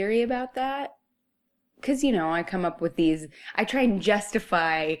weird theory about that. Because, I come up with these, I try and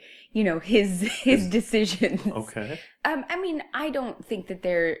justify, his decisions. Okay. I mean, I don't think that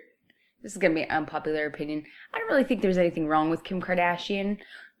this is going to be an unpopular opinion. I don't really think there's anything wrong with Kim Kardashian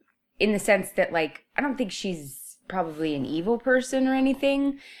in the sense that, like, I don't think she's probably an evil person or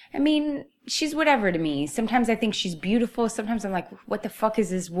anything. I mean, she's whatever to me. Sometimes I think she's beautiful. Sometimes I'm like, what the fuck is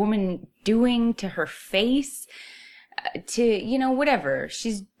this woman doing to her face? Whatever.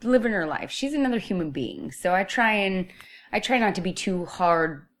 She's living her life. She's another human being. So I try not to be too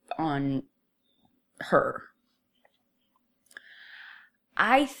hard on her.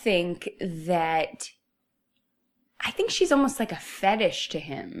 I think she's almost like a fetish to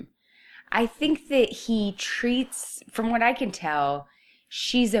him. I think that he treats, from what I can tell,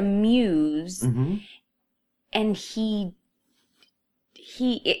 she's a muse, and he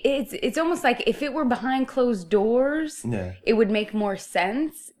it's almost like if it were behind closed doors, Yeah. it would make more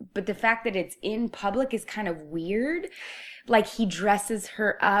sense. But the fact that it's in public is kind of weird. Like, he dresses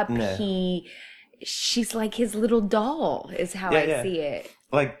her up. Yeah. She's like his little doll is how I see it.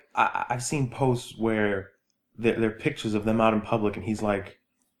 Like, I've seen posts where there are pictures of them out in public, and he's like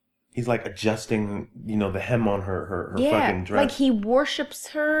adjusting, the hem on her fucking dress. Like, he worships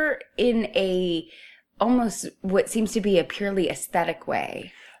her in a almost what seems to be a purely aesthetic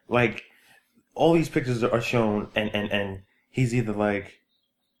way. Like, all these pictures are shown, and he's either like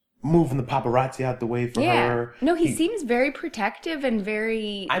moving the paparazzi out the way for her. No, he seems very protective and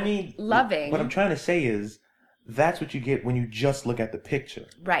very loving. What I'm trying to say is that's what you get when you just look at the picture.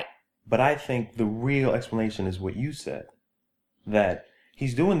 Right. But I think the real explanation is what you said. That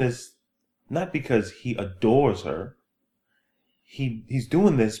he's doing this not because he adores her. He's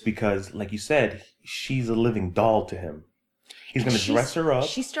doing this because, like you said, she's a living doll to him. He's going to dress her up.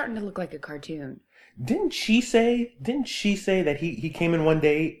 She's starting to look like a cartoon. Didn't she say that he came in one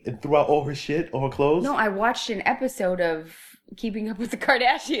day and threw out all her shit, all her clothes? No, I watched an episode of Keeping Up with the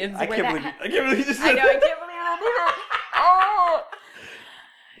Kardashians. I can't believe you just said I know, I can't believe I did that. Oh!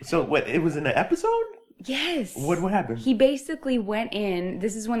 So, what, it was in an episode? Yes. What happened? He basically went in,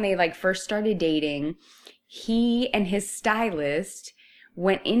 this is when they first started dating. He and his stylist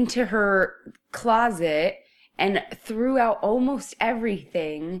went into her closet and threw out almost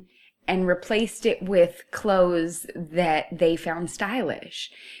everything and replaced it with clothes that they found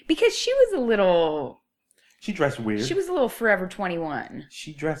stylish. Because she dressed weird. She was a little Forever 21.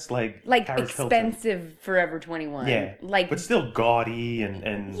 She dressed like Paris expensive Hilton. Forever 21. Yeah. But still gaudy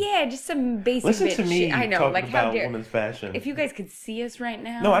and yeah, just some basic listen bitch to me shit. I know, talking like, how about dare women's fashion. If you guys could see us right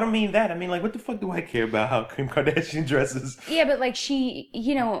now. No, I don't mean that. I mean, like, what the fuck do I care about how Kim Kardashian dresses? Yeah, but she,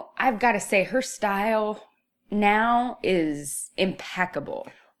 I've got to say, her style now is impeccable.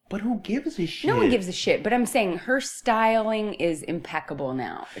 But who gives a shit? No one gives a shit, but I'm saying her styling is impeccable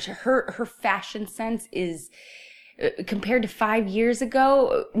now. Her fashion sense is, compared to 5 years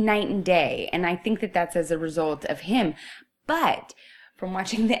ago, night and day. And I think that that's as a result of him. But from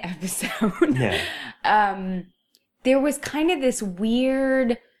watching the episode, there was kind of this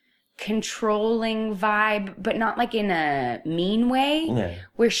weird controlling vibe, but not like in a mean way,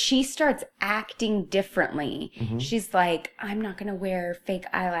 where she starts acting differently. Mm-hmm. She's like, I'm not going to wear fake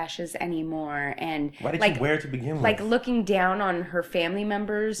eyelashes anymore. And why did you wear it to begin with? Like looking down on her family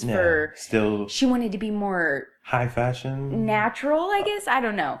members she wanted to be more high fashion, natural, I guess. I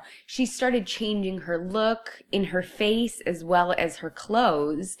don't know. She started changing her look in her face as well as her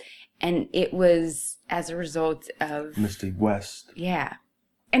clothes. And it was as a result of Mr. West. Yeah.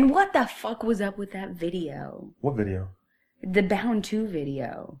 And what the fuck was up with that video? What video? The Bound 2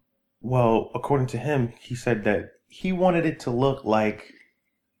 video. Well, according to him, he said that he wanted it to look like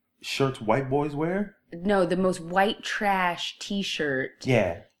shirts white boys wear. No, the most white trash t-shirt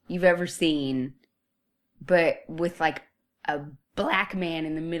you've ever seen, but with like a black man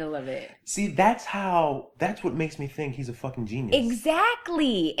in the middle of it. See, that's what makes me think he's a fucking genius.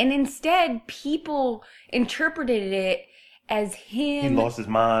 Exactly. And instead, people interpreted it as him. He lost his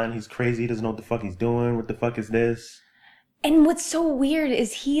mind. He's crazy. He doesn't know what the fuck he's doing. What the fuck is this? And what's so weird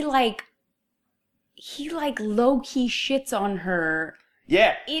is he low-key shits on her.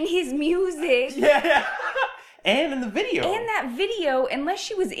 Yeah. In his music. Yeah. And in the video. And that video, unless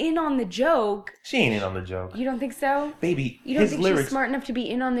she was in on the joke. She ain't in on the joke. You don't think so? Baby, you don't think she's smart enough to be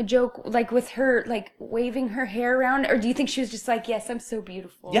in on the joke, like with her, like waving her hair around? Or do you think she was just like, yes, I'm so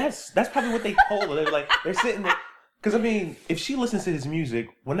beautiful? Yes, that's probably what they told her. They're sitting there. Because, I mean, if she listens to his music,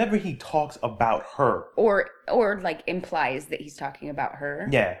 whenever he talks about her. Or like implies that he's talking about her.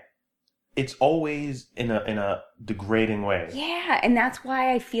 Yeah. It's always in a degrading way. Yeah, and that's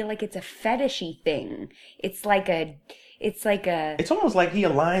why I feel like it's a fetishy thing. It's almost like he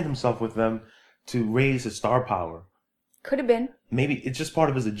aligned himself with them to raise his star power. Could have been. Maybe it's just part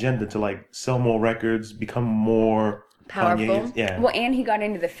of his agenda to sell more records, become more powerful. Kanye's. Yeah. Well, and he got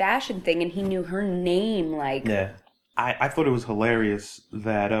into the fashion thing and he knew her name Yeah. I thought it was hilarious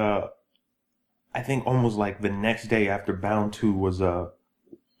that I think almost like the next day after Bound 2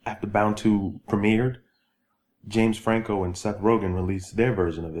 premiered, James Franco and Seth Rogen released their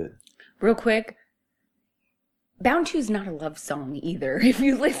version of it. Real quick, Bound 2 is not a love song either. If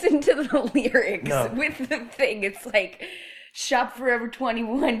you listen to the lyrics with the thing, it's like, shop Forever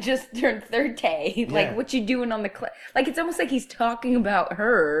 21, just turned 30. Like, what you doing on the... it's almost like he's talking about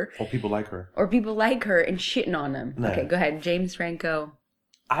her. Or people like her. And shitting on them. No. Okay, go ahead. James Franco.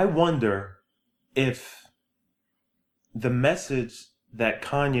 I wonder if the message that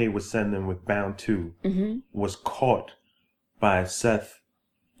Kanye was sending with Bound 2 was caught by Seth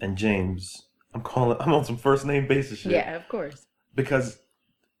and James. I'm on some first name basis shit. Yeah, of course. Because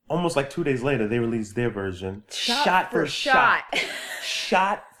almost like 2 days later, they released their version. Shot for shot.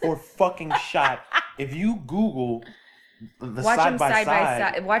 Shot for fucking shot. If you Google the Watch side them by side by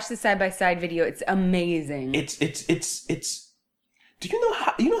side, side. Watch the side by side video. It's amazing. it's. Do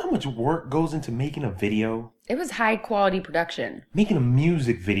you know how much work goes into making a video, It was high quality production. making a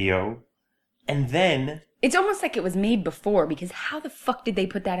music video, and then It's almost like it was made before, because how the fuck did they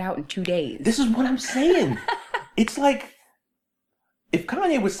put that out in 2 days? this is what I'm saying. It's like if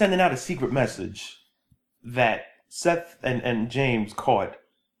Kanye was sending out a secret message that Seth and James caught,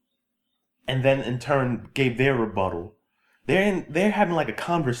 and then in turn gave their rebuttal. They're having like a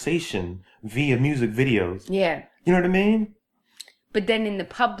conversation via music videos. Yeah. You know what I mean? But then in the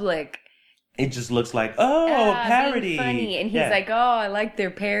public, It just looks like, oh, being parody. funny. And he's Yeah. like, oh, I like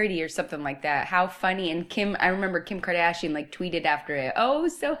their parody or something like that. How funny. And I remember Kim Kardashian like tweeted after it, oh,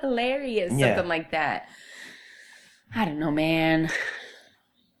 so hilarious. Yeah. Something like that. I don't know, man.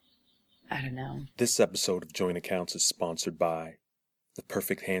 I don't know. This episode of Joint Accounts is sponsored by The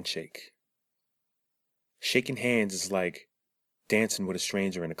Perfect Handshake. Shaking hands is like dancing with a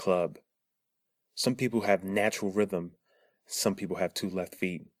stranger in a club. Some people have natural rhythm. Some people have 2 left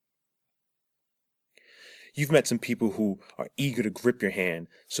feet. You've met some people who are eager to grip your hand,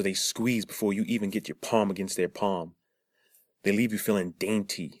 so they squeeze before you even get your palm against their palm. They leave you feeling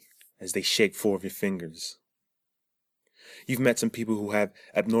dainty as they shake 4 of your fingers. You've met some people who have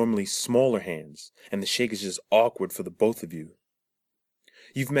abnormally smaller hands, and the shake is just awkward for the both of you.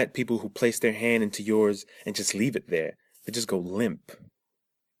 You've met people who place their hand into yours and just leave it there. They just go limp.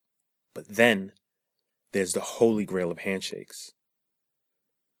 But then there's the holy grail of handshakes.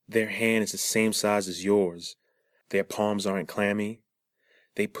 Their hand is the same size as yours. Their palms aren't clammy.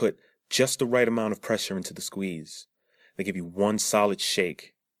 They put just the right amount of pressure into the squeeze. They give you one solid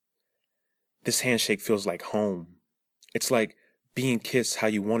shake. This handshake feels like home. It's like being kissed how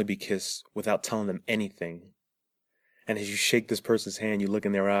you want to be kissed without telling them anything. And as you shake this person's hand, you look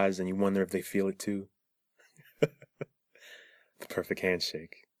in their eyes and you wonder if they feel it too. The perfect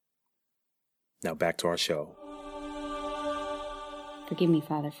handshake. Now back to our show. Forgive me,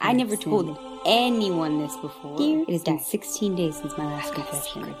 Father. I never told anyone this before. Dear, it has been 16 days since my last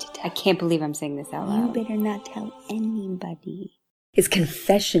confession. I can't believe I'm saying this out loud. You better not tell anybody. It's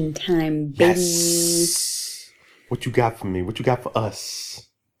confession time, baby. Yes. What you got for me? What you got for us?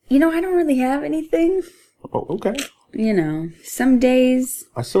 You know, I don't really have anything. Oh, okay. You know, some days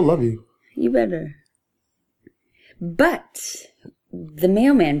I still love you. you better. But the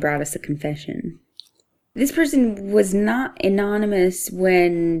mailman brought us a confession. This person was not anonymous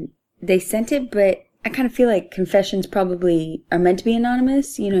when they sent it, but I kind of feel like confessions probably are meant to be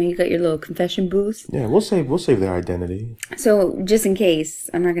anonymous. You know, you got your little confession booth. Yeah, we'll save their identity. So just in case,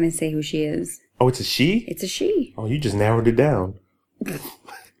 I'm not going to say who she is. Oh, it's a she? It's a she. Oh, you just narrowed it down.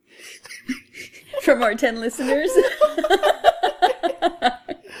 From our 10 listeners.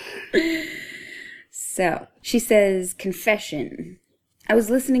 So, she says, confession. I was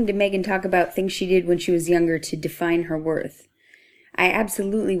listening to Megan talk about things she did when she was younger to define her worth. I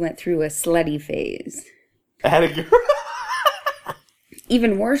absolutely went through a slutty phase.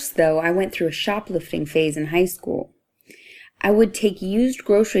 Even worse, though, I went through a shoplifting phase in high school. I would take used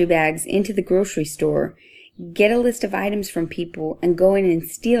grocery bags into the grocery store, get a list of items from people, and go in and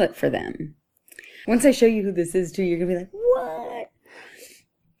steal it for them. Once I show you who this is, too, you're going to be like, what?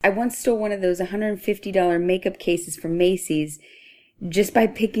 I once stole one of those $150 makeup cases from Macy's just by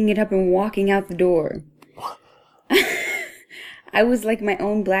picking it up and walking out the door. I was like my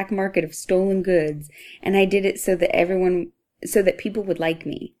own black market of stolen goods, and I did it so that people would like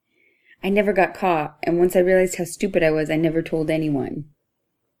me. I never got caught, and once I realized how stupid I was, I never told anyone.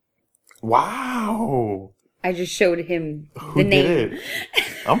 Wow. I just showed him Who the name. did it?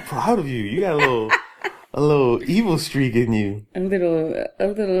 I'm proud of you. You got a little evil streak in you. A little,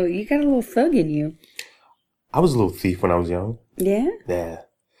 you got a little thug in you. I was a little thief when I was young. Yeah? Yeah.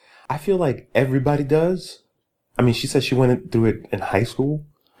 I feel like everybody does. I mean, she said she went through it in high school.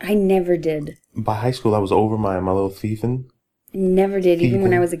 I never did. By high school, I was over my little thieving. Never did, even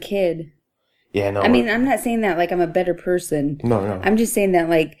when I was a kid. Yeah, no. I mean, I'm not saying that like I'm a better person. No. I'm just saying that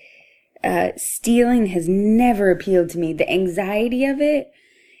like stealing has never appealed to me. The anxiety of it,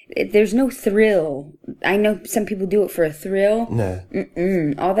 there's no thrill. I know some people do it for a thrill. Nah.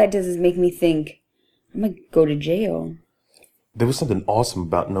 All that does is make me think, I'm going to go to jail. There was something awesome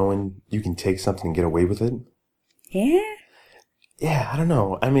about knowing you can take something and get away with it. Yeah? Yeah, I don't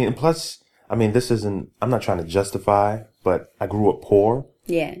know. I mean, plus, I'm not trying to justify, but I grew up poor.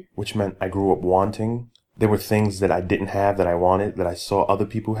 Yeah. Which meant I grew up wanting. there were things that I didn't have that I wanted, that I saw other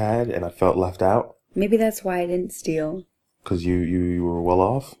people had, and I felt left out. Maybe that's why I didn't steal. Because you were well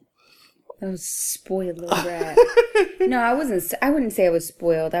off? I was a spoiled little brat. No, I wasn't. I wouldn't say I was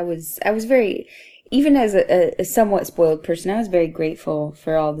spoiled. I was very, even as a somewhat spoiled person, I was very grateful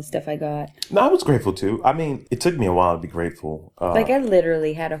for all the stuff I got. No, I was grateful too. I mean, it took me a while to be grateful. Like, I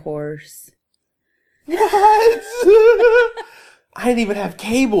literally had a horse. What? I didn't even have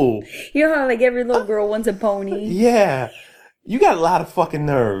cable. You know how, like, every little girl wants a pony? Yeah. You got a lot of fucking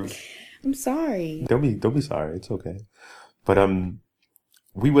nerve. I'm sorry. Don't be sorry. It's okay. But, I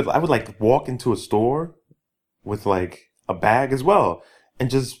would like walk into a store with like a bag as well and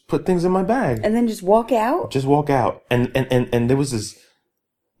just put things in my bag. And then just walk out? Just walk out. And there was this,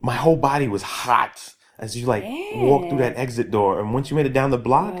 my whole body was hot as you like walk through that exit door. And once you made it down the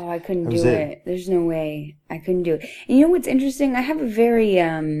block, I couldn't do it. There's no way. I couldn't do it. And you know what's interesting? I have a very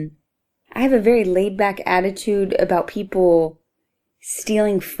laid back attitude about people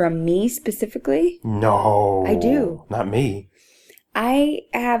stealing from me specifically. No. I do. Not me. I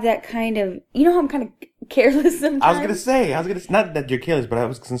have that kind of, you know how I'm kind of careless sometimes? I was going to say, not that you're careless, but I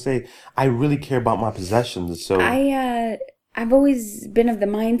was going to say, I really care about my possessions, so. I've always been of the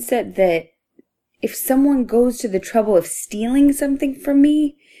mindset that if someone goes to the trouble of stealing something from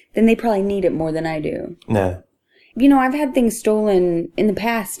me, then they probably need it more than I do. Nah. You know, I've had things stolen in the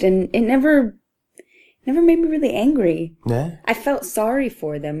past, and it never made me really angry. Nah. I felt sorry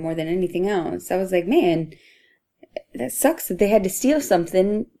for them more than anything else. I was like, man, that sucks that they had to steal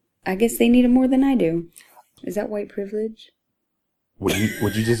something. I guess they need it more than I do. Is that white privilege? What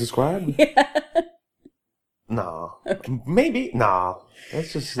you just described? Yeah. No. Okay. Maybe. Nah.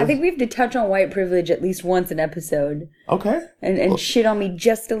 That's just. I think we have to touch on white privilege at least once an episode. Okay. And shit on me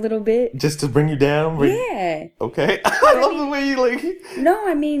just a little bit. Just to bring you down? Yeah. Okay. I love the way you like. No,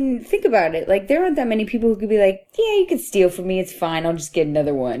 I mean, think about it. Like, there aren't that many people who could be like, yeah, you can steal from me. It's fine. I'll just get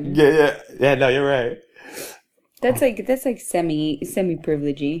another one. Yeah. No, you're right. That's like semi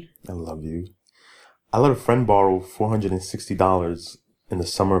privilegey. I love you. I let a friend borrow $460 in the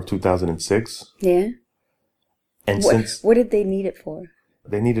summer of 2006. Yeah. And what did they need it for?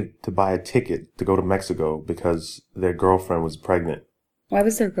 They needed to buy a ticket to go to Mexico because their girlfriend was pregnant. Why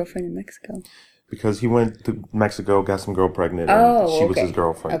was their girlfriend in Mexico? Because he went to Mexico, got some girl pregnant, and she was his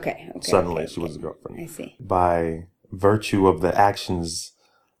girlfriend. Okay. Suddenly, she was his girlfriend. I see. By virtue of the actions,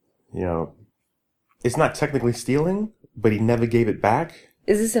 you know, it's not technically stealing, but he never gave it back.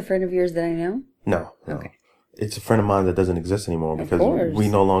 Is this a friend of yours that I know? No. Okay. It's a friend of mine that doesn't exist anymore because we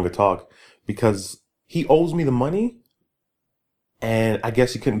no longer talk. Because he owes me the money, and I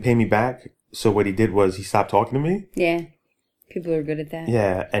guess he couldn't pay me back. So what he did was he stopped talking to me. Yeah. People are good at that.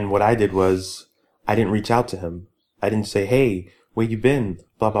 Yeah. And what I did was I didn't reach out to him. I didn't say, hey, where you been?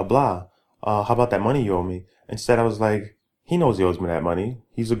 Blah, blah, blah. How about that money you owe me? Instead, I was like, he knows he owes me that money.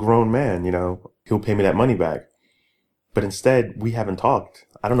 He's a grown man, you know. He'll pay me that money back. But instead, we haven't talked.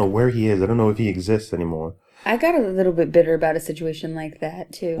 I don't know where he is. I don't know if he exists anymore. I got a little bit bitter about a situation like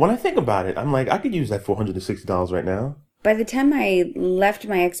that, too. When I think about it, I'm like, I could use that $460 right now. By the time I left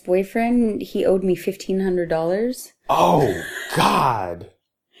my ex-boyfriend, he owed me $1,500. Oh, God.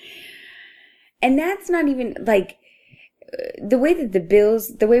 And that's not even, like, the way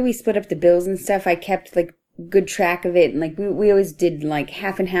we split up the bills and stuff, I kept, like, good track of it. And, like, we always did, like,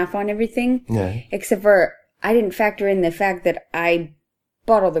 half and half on everything. Yeah. Except for, I didn't factor in the fact that I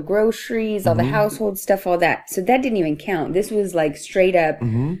bought all the groceries, all the household stuff, all that. So that didn't even count. This was, like, straight up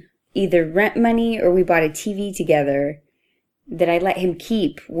either rent money or we bought a TV together that I let him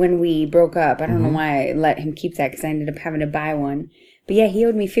keep when we broke up. I don't know why I let him keep that because I ended up having to buy one. But yeah, he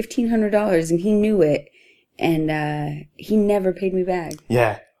owed me $1,500 and he knew it. And he never paid me back.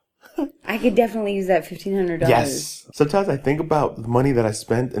 Yeah. I could definitely use that $1,500. Yes. Sometimes I think about the money that I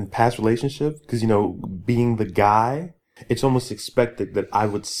spent in past relationships because, you know, being the guy, it's almost expected that I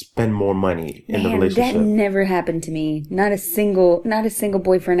would spend more money in the relationship. That never happened to me. Not a single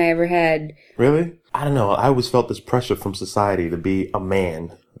boyfriend I ever had. Really? I don't know. I always felt this pressure from society to be a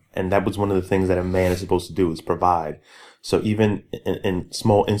man. And that was one of the things that a man is supposed to do is provide. So even in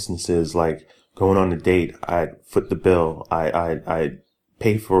small instances, like going on a date, I'd foot the bill. I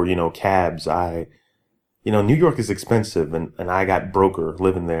pay for, you know, cabs. New York is expensive and I got broker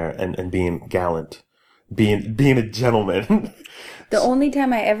living there and being gallant. Being a gentleman. The only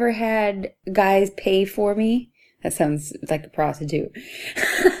time I ever had guys pay for me, that sounds like a prostitute,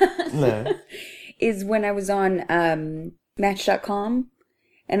 Nah. is when I was on Match.com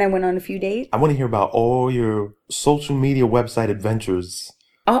and I went on a few dates. I want to hear about all your social media website adventures.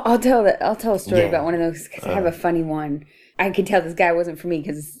 I'll tell a story about one of those because I have a funny one. I could tell this guy wasn't for me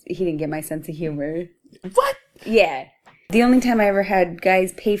because he didn't get my sense of humor. What? Yeah. The only time I ever had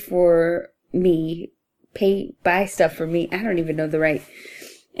guys buy stuff for me, I don't even know the right.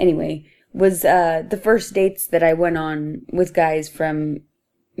 Anyway, was the first dates that I went on with guys from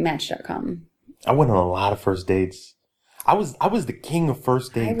Match.com. I went on a lot of first dates. I was the king of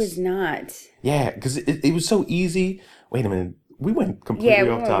first dates. I was not. Yeah, because it was so easy. Wait a minute. We went completely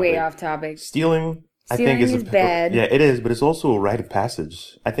off topic. Way off topic. Stealing, I think is bad. Yeah, it is, but it's also a rite of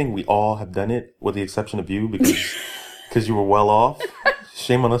passage. I think we all have done it, with the exception of you, because you were well off.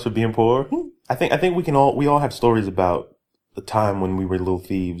 Shame on us for being poor. I think we all have stories about the time when we were little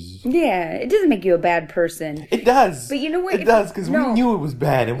thieves. Yeah, it doesn't make you a bad person. It does. But you know what? It does, because we knew it was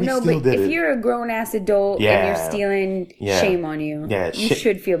bad, and we still did it. If you're a grown-ass adult and you're stealing, shame on you. Yeah, you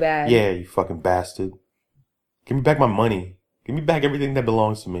should feel bad. Yeah, you fucking bastard. Give me back my money. Give me back everything that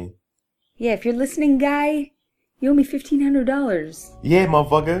belongs to me. Yeah, if you're listening, guy, you owe me $1,500. Yeah,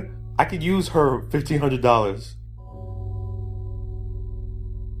 motherfucker. I could use her $1,500.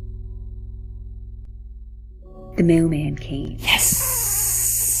 The mailman came. Yes!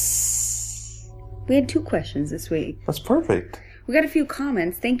 We had 2 questions this week. That's perfect. We got a few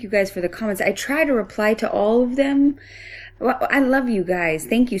comments. Thank you guys for the comments. I try to reply to all of them. Well, I love you guys.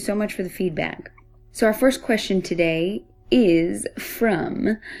 Thank you so much for the feedback. So our first question today is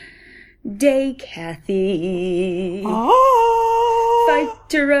from Day Kathy.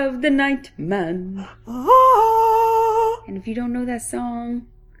 Fighter of the Night Man. And if you don't know that song,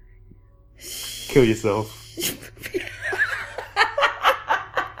 kill yourself.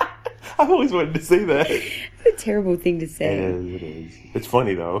 I've always wanted to say that. It's a terrible thing to say. It is. It's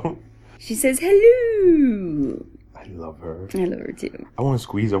funny though. She says hello. I love her. I love her too. I want to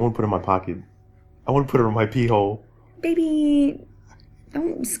squeeze her. I want to put her in my pocket. I want to put her in my pee hole. Baby,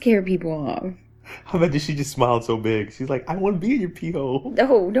 don't scare people off. I bet she just smiled so big. She's like, I want to be in your pee hole.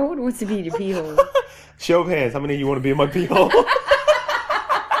 No, no one wants to be in your pee hole. Show of hands. How many of you want to be in my pee hole?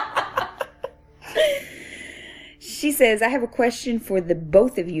 She says, I have a question for the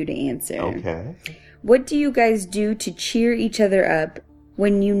both of you to answer. Okay. What do you guys do to cheer each other up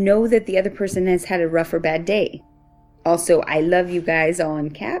when you know that the other person has had a rough or bad day? Also, I love you guys, all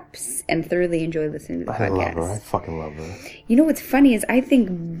in caps, and thoroughly enjoy listening to the podcast. I love her. I fucking love her. You know what's funny is I'll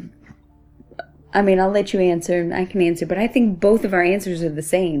let you answer and I can answer, but I think both of our answers are the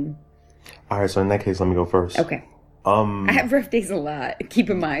same. All right, so in that case, let me go first. Okay. I have rough days a lot, keep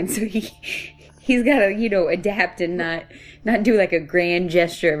in mind, so he's got to, adapt and not do like a grand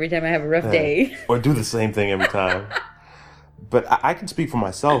gesture every time I have a rough day. Or do the same thing every time. But I can speak for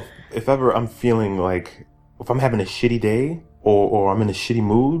myself. If ever I'm feeling like, if I'm having a shitty day or I'm in a shitty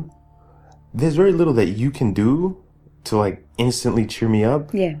mood, there's very little that you can do to like instantly cheer me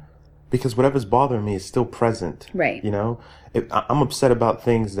up. Yeah. Because whatever's bothering me is still present. Right. I'm upset about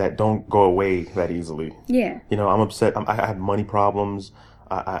things that don't go away that easily. Yeah. I'm upset. I have money problems.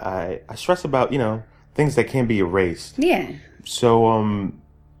 I stress about, things that can't be erased. Yeah. So,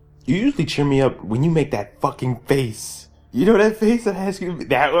 you usually cheer me up when you make that fucking face. You know that face I ask you to be?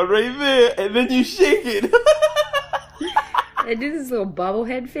 That one right there. And then you shake it. I do this little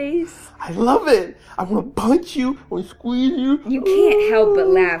bobblehead face. I love it. I want to punch you. I want to squeeze you. You can't help but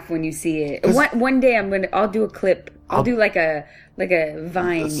laugh when you see it. One day I'll do a clip. I'll do like a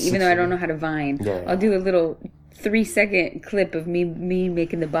Vine, even though I don't know how to Vine. Yeah. I'll do a little 3-second clip of me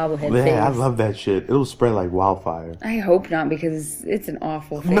making the bobblehead face. Yeah, I love that shit. It'll spread like wildfire. I hope not, because it's an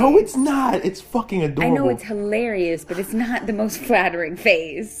awful face. No, it's not. It's fucking adorable. I know it's hilarious, but it's not the most flattering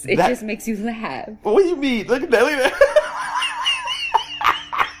face. It just makes you laugh. What do you mean? Look at that. Look at that.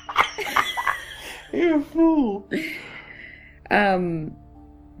 You're a fool.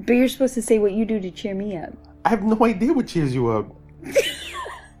 But you're supposed to say what you do to cheer me up. I have no idea what cheers you up.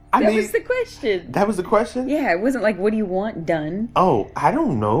 That was the question. That was the question? Yeah, it wasn't like, what do you want done? Oh, I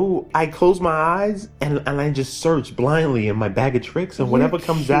don't know. I close my eyes and I just search blindly in my bag of tricks, and whatever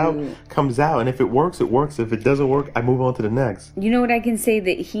comes out, comes out. And if it works, it works. If it doesn't work, I move on to the next. You know what I can say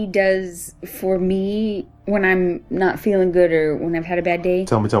that he does for me when I'm not feeling good or when I've had a bad day?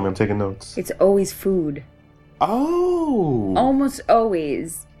 Tell me. I'm taking notes. It's always food. Oh. Almost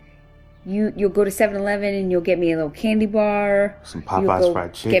always. You'll go to 7-Eleven and you'll get me a little candy bar. Some Popeyes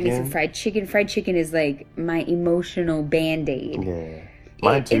fried chicken. Get me some fried chicken. Fried chicken is like my emotional Band-Aid. Yeah.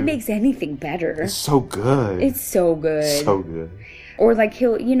 Mine too. It makes anything better. It's so good. It's so good. So good. Or like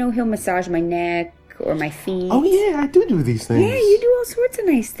he'll massage my neck or my feet. Oh yeah, I do these things. Yeah, you do all sorts of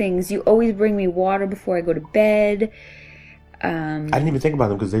nice things. You always bring me water before I go to bed. I didn't even think about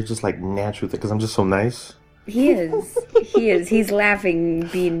them because they're just like natural things. Because I'm just so nice. He is. He's laughing,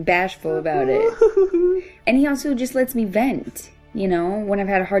 being bashful about it. And he also just lets me vent. When I've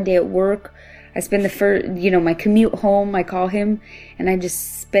had a hard day at work, I spend my commute home, I call him, and I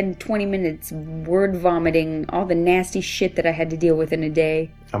just spend 20 minutes word vomiting all the nasty shit that I had to deal with in a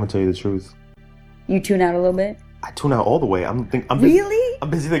day. I'm gonna tell you the truth. You tune out a little bit? I tune out all the way. I'm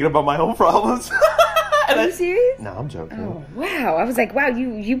busy thinking about my own problems. Are you serious? No, I'm joking. Oh, wow. I was like, wow,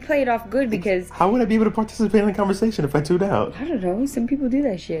 you play it off good because... How would I be able to participate in the conversation if I tuned out? I don't know. Some people do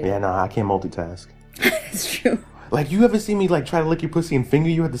that shit. Yeah, no, I can't multitask. That's true. Like, you ever see me, like, try to lick your pussy and finger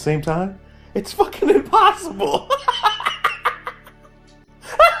you at the same time? It's fucking impossible.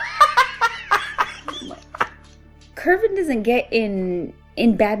 Kervin doesn't get in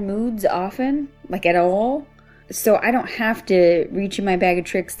bad moods often, like at all. So I don't have to reach in my bag of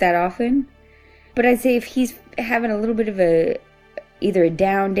tricks that often. But I'd say if he's having a little bit of either a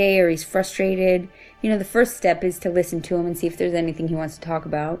down day or he's frustrated, the first step is to listen to him and see if there's anything he wants to talk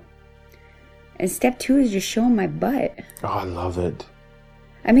about. And step 2 is just show him my butt. Oh, I love it.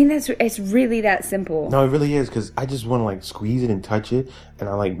 I mean, it's really that simple. No, it really is, because I just want to, like, squeeze it and touch it, and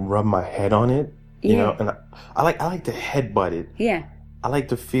I, like, rub my head on it, you know, and I like to headbutt it. Yeah. I like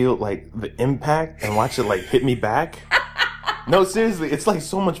to feel, like, the impact and watch it, like, hit me back. No, seriously, it's, like,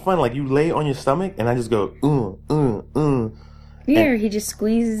 so much fun. Like, you lay on your stomach, and I just go, Yeah, or he just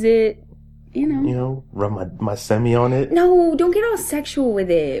squeezes it, rub my semi on it. No, don't get all sexual with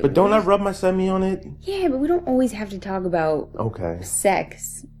it. But don't I rub my semi on it? Yeah, but we don't always have to talk about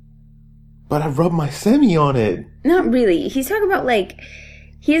sex. But I rub my semi on it. Not really. He's talking about, like,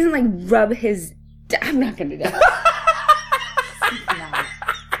 he doesn't, like, rub his... I'm not gonna do that.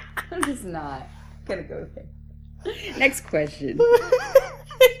 I'm just not gonna go there. Next question.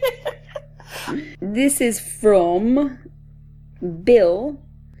 This is from Bill,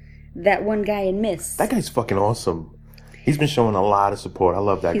 that one guy in Miss. That guy's fucking awesome. He's been showing a lot of support. I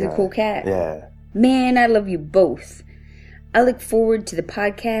love that guy. He's a cool cat. Yeah. Man, I love you both. I look forward to the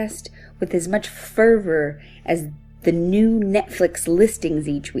podcast with as much fervor as the new Netflix listings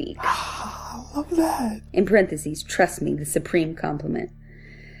each week. I love that. In parentheses, trust me, the supreme compliment.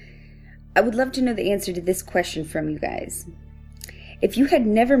 I would love to know the answer to this question from you guys. If you had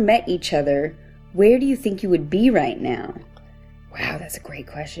never met each other, where do you think you would be right now? Wow, that's a great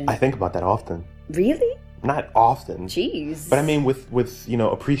question. I think about that often. Really? Not often. Jeez. But I mean, with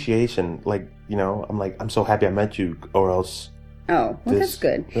appreciation, like, I'm like, I'm so happy I met you, or else. Oh, well, that's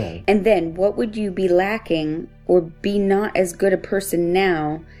good. Yeah. And then, what would you be lacking or be not as good a person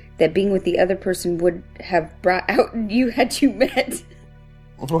now that being with the other person would have brought out in you had you met?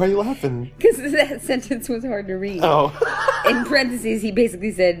 Why are you laughing? Because that sentence was hard to read. Oh. In parentheses, he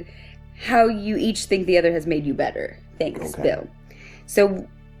basically said, how you each think the other has made you better. Thanks, Bill. So,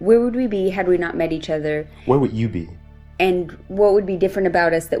 where would we be had we not met each other? Where would you be? And what would be different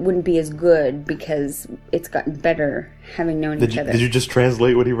about us that wouldn't be as good because it's gotten better having known each other? Did you just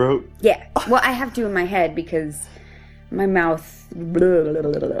translate what he wrote? Yeah. Well, I have to in my head because my mouth... Blah, blah,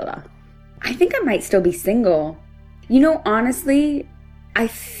 blah, blah, blah. I think I might still be single. Honestly, I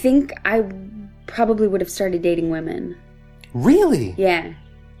think I probably would have started dating women. Really? Yeah.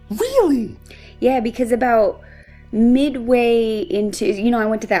 Really? Yeah, because about midway into... I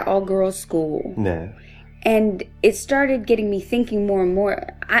went to that all-girls school. Nah. And it started getting me thinking more and more.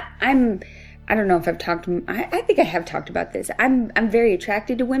 I don't know if I've talked... I think I have talked about this. I'm very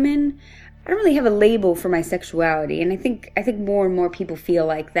attracted to women. I don't really have a label for my sexuality. And I think more and more people feel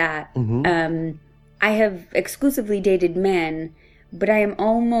like that. Mm-hmm. I have exclusively dated men, but I am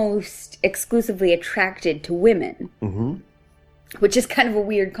almost exclusively attracted to women. Mm-hmm. Which is kind of a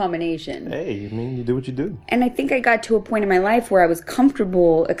weird combination. Hey, you do what you do. And I think I got to a point in my life where I was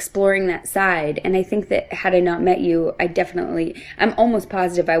comfortable exploring that side. And I think that had I not met you, I'm almost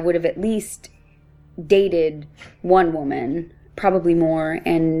positive I would have at least dated one woman, probably more,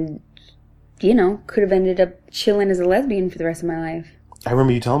 and, could have ended up chilling as a lesbian for the rest of my life. I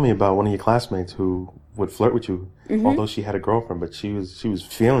remember you telling me about one of your classmates who would flirt with you, although she had a girlfriend, but she was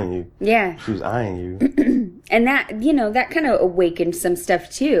feeling you. Yeah. She was eyeing you. And that, that kind of awakened some stuff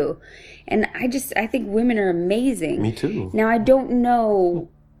too. And I think women are amazing. Me too. Now, I don't know.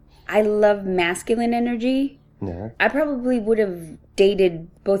 I love masculine energy. Yeah. I probably would have dated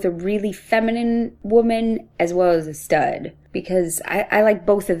both a really feminine woman as well as a stud because I like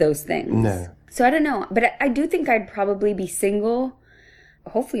both of those things. Yeah. So I don't know. But I do think I'd probably be single,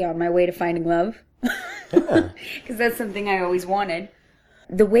 hopefully on my way to finding love. Yeah. Because that's something I always wanted.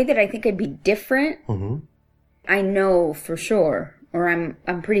 The way that I think I'd be different, I know for sure, or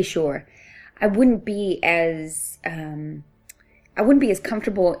I'm pretty sure, I wouldn't be as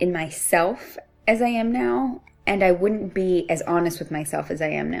comfortable in myself as I am now, and I wouldn't be as honest with myself as I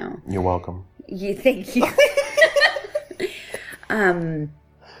am now. You're welcome. Thank you.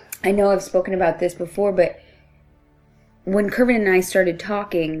 I know I've spoken about this before, but when Kervin and I started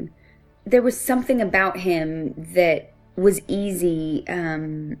talking, there was something about him that was easy.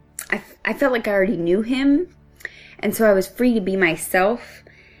 I felt like I already knew him, and so I was free to be myself,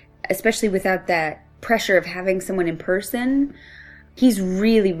 especially without that pressure of having someone in person. He's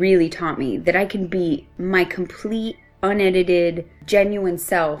really, really taught me that I can be my complete, unedited, genuine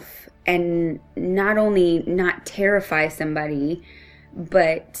self and not only not terrify somebody,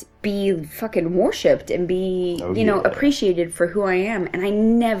 but be fucking worshipped and be, appreciated for who I am. And I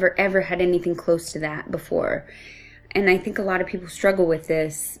never, ever had anything close to that before. And I think a lot of people struggle with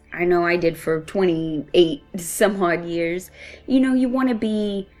this. I know I did for 28 some odd years. You want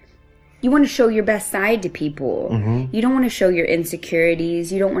to show your best side to people. Mm-hmm. You don't want to show your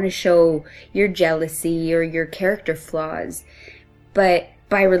insecurities. You don't want to show your jealousy or your character flaws. But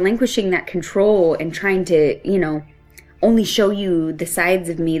by relinquishing that control and trying to, only show you the sides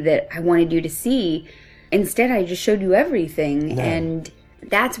of me that I wanted you to see, instead I just showed you everything. Yeah. And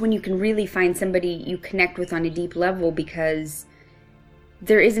that's when you can really find somebody you connect with on a deep level, because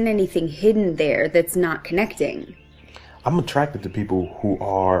there isn't anything hidden there that's not connecting. I'm attracted to people who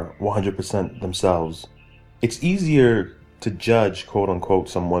are 100% themselves. It's easier to judge, quote unquote,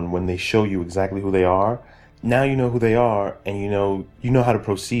 someone when they show you exactly who they are. Now you know who they are, and you know how to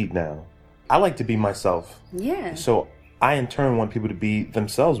proceed now. I like to be myself. Yeah. So I, in turn, want people to be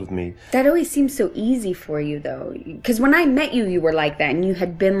themselves with me. That always seems so easy for you, though. Because when I met you, you were like that, and you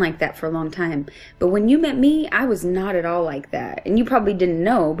had been like that for a long time. But when you met me, I was not at all like that. And you probably didn't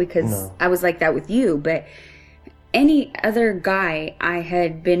know, because I was like that with you. But any other guy I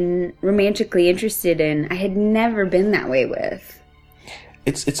had been romantically interested in, I had never been that way with.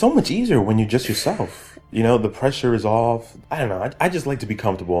 It's so much easier when you're just yourself. The pressure is off. I don't know. I just like to be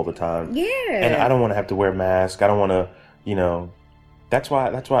comfortable all the time. Yeah. And I don't want to have to wear a mask. I don't want to, that's why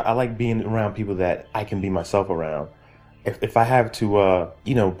I like being around people that I can be myself around. If I have to,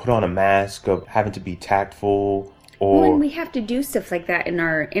 put on a mask of having to be tactful or... Well, and we have to do stuff like that in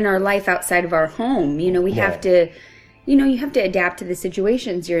our life outside of our home. We have to, you have to adapt to the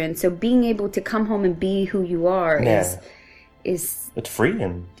situations you're in. So being able to come home and be who you are is it's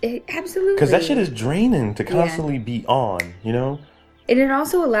freeing. Absolutely. Because that shit is draining to constantly be on, And it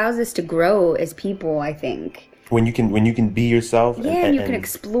also allows us to grow as people, I think. When you can be yourself. Yeah, and you can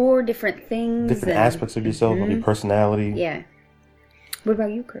explore different things. Different aspects of yourself, of your personality. Yeah. What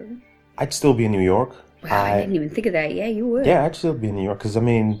about you, Kervin? I'd still be in New York. Wow, I didn't even think of that. Yeah, you would. Yeah, I'd still be in New York. Because,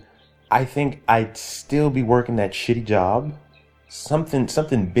 I think I'd still be working that shitty job. Something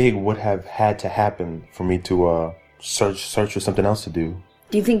big would have had to happen for me to... search for something else to do.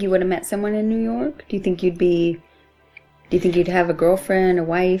 Do you think you would have met someone in New York? Do you think you'd have a girlfriend, a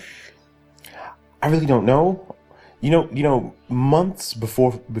wife? I really don't know. Months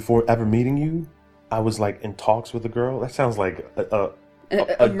before ever meeting you, I was like in talks with a girl. That sounds like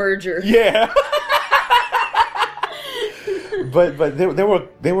a merger. Yeah. but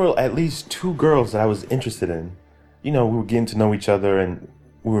there were at least two girls that I was interested in. We were getting to know each other, and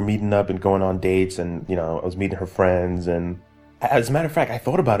we were meeting up and going on dates, and, I was meeting her friends. And as a matter of fact, I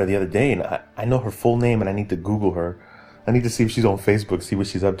thought about her the other day, and I know her full name, and I need to Google her. I need to see if she's on Facebook, see what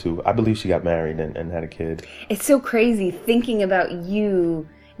she's up to. I believe she got married and had a kid. It's so crazy thinking about you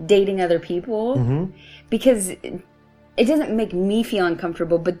dating other people, because it doesn't make me feel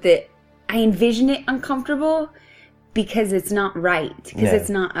uncomfortable, but I envision it uncomfortable because it's not right, because it's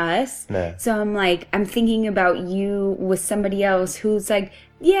not us. So I'm thinking about you with somebody else who's like,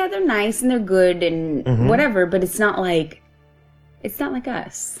 yeah, they're nice and they're good and whatever, but it's not like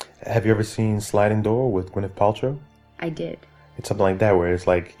us. Have you ever seen Sliding Door with Gwyneth Paltrow? I did. It's something like that, where it's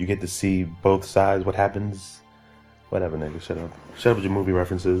like you get to see both sides, what happens. Whatever, nigga, shut up. Shut up with your movie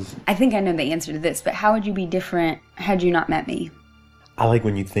references. I think I know the answer to this, but how would you be different had you not met me? I like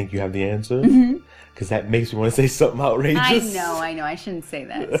when you think you have the answer, because that makes me want to say something outrageous. I know. I shouldn't say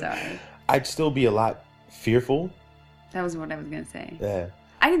that, sorry. I'd still be a lot fearful. That was what I was going to say. Yeah.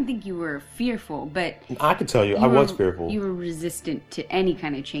 I didn't think you were fearful, but... I could tell you, I was fearful. You were resistant to any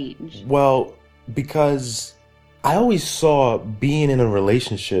kind of change. Well, because I always saw being in a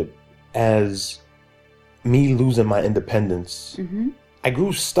relationship as me losing my independence. I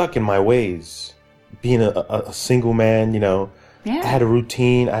grew stuck in my ways. Being a single man, Yeah. I had a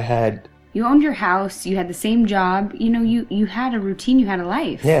routine. You owned your house. You had the same job. You had a routine. You had a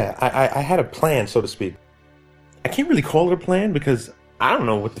life. Yeah, I had a plan, so to speak. I can't really call it a plan because I don't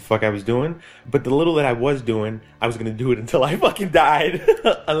know what the fuck I was doing. But the little that I was doing, I was going to do it until I fucking died.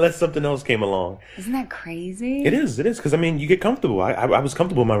 Unless something else came along. Isn't that crazy? It is. Because, you get comfortable. I was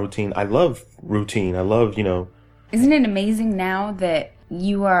comfortable in my routine. I love routine. I love, Isn't it amazing now that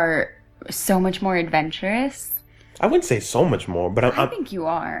you are so much more adventurous. I wouldn't say so much more, but I think you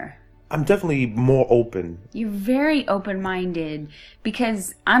are. I'm definitely more open. You're very open-minded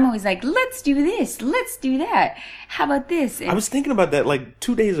because I'm always like, let's do this, let's do that. How about this? I was thinking about that like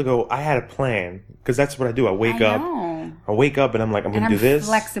 2 days ago. I had a plan because that's what I do. I wake up and I'm like, I'm going to do this. I'm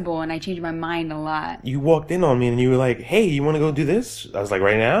flexible and I change my mind a lot. You walked in on me and you were like, hey, you want to go do this? I was like,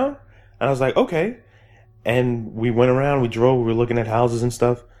 right now? And I was like, okay. And we went around, we drove, we were looking at houses and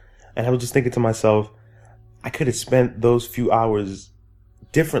stuff. And I was just thinking to myself, I could have spent those few hours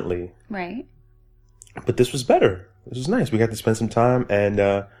differently. Right. But this was better. This was nice. We got to spend some time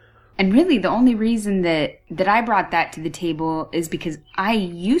and really the only reason that I brought that to the table is because I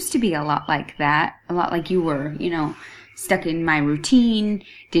used to be a lot like that, a lot like you were, you know, stuck in my routine,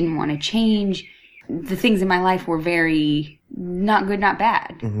 didn't want to change. The things in my life were very not good, not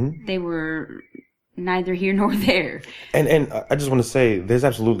bad. Mm-hmm. They were neither here nor there. And I just want to say there's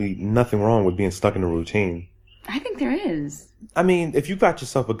absolutely nothing wrong with being stuck in a routine. I think there is. I mean, if you got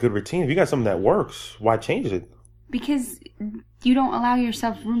yourself a good routine, if you got something that works, why change it? Because you don't allow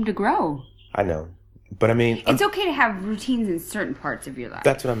yourself room to grow. I know. But I mean... It's okay to have routines in certain parts of your life.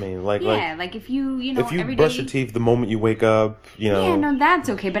 That's what I mean. Like if you know, if you every brush day, your teeth the moment you wake up, you know... Yeah, no, that's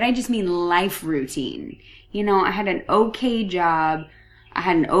okay. But I just mean life routine. You know, I had an okay job. I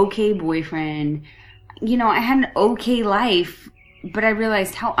had an okay boyfriend. You know, I had an okay life. But I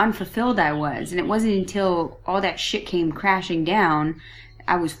realized how unfulfilled I was. And it wasn't until all that shit came crashing down,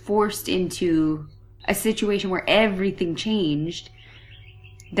 I was forced into a situation where everything changed,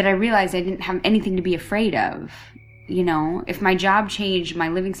 that I realized I didn't have anything to be afraid of. You know, if my job changed, my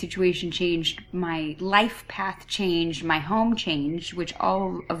living situation changed, my life path changed, my home changed, which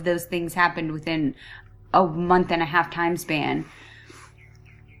all of those things happened within a month and a half time span.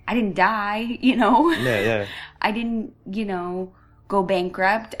 I didn't die, you know? Yeah. I didn't, you know, go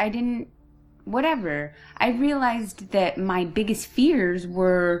bankrupt. I didn't, whatever. I realized that my biggest fears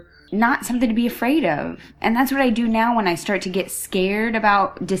were not something to be afraid of. And that's what I do now when I start to get scared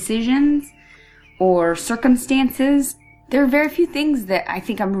about decisions or circumstances. There are very few things that I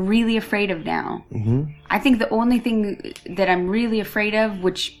think I'm really afraid of now. Mm-hmm. I think the only thing that I'm really afraid of,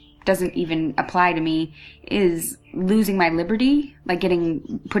 which doesn't even apply to me, is losing my liberty, like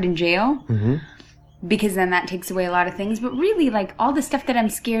getting put in jail. Mm-hmm. Because then that takes away a lot of things. But really, like, all the stuff that I'm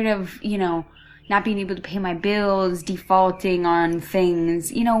scared of, you know, not being able to pay my bills, defaulting on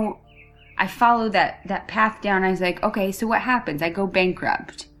things, you know, I follow that path down. I was like, okay, so what happens? I go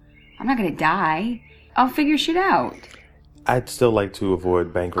bankrupt. I'm not going to die. I'll figure shit out. I'd still like to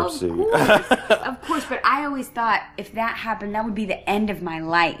avoid bankruptcy. Of course, but I always thought if that happened, that would be the end of my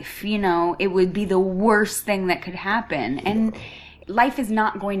life. You know, it would be the worst thing that could happen. And life is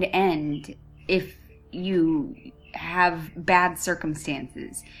not going to end if you have bad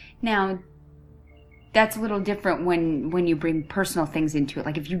circumstances. Now, that's a little different when you bring personal things into it.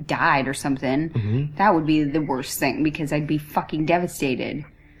 Like if you died or something, that would be the worst thing because I'd be fucking devastated.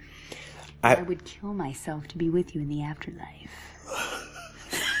 I would kill myself to be with you in the afterlife.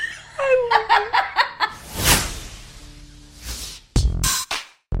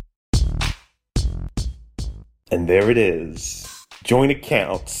 And there it is. Joint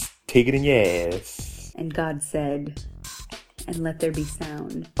accounts. Take it in your ass. And God said, and let there be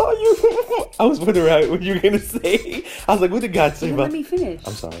sound. I was wondering what you were going to say. I was like, what did God say about... Let me finish.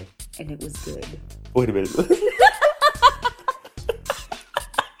 I'm sorry. And it was good. Wait a minute.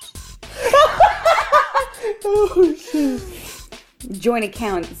 Oh, shit. Joint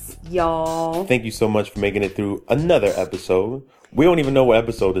accounts, y'all. Thank you so much for making it through another episode. We don't even know what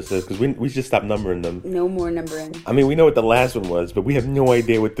episode this is because we just stopped numbering them. No more numbering. I mean, we know what the last one was, but we have no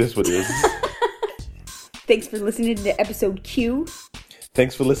idea what this one is. Thanks for listening to episode Q.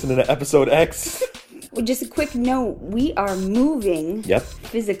 Thanks for listening to episode X. Well, just a quick note. We are moving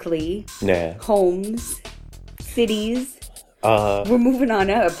physically. Homes. Cities. We're moving on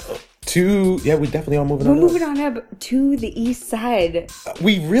up. We definitely are moving on up. We're moving on up to the east side.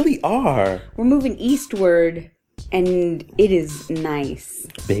 We really are. We're moving eastward, and it is nice.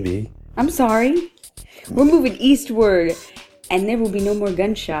 Baby. I'm sorry. We're moving eastward, and there will be no more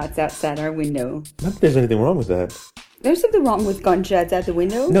gunshots outside our window. Not that there's anything wrong with that. There's something wrong with gunshots out the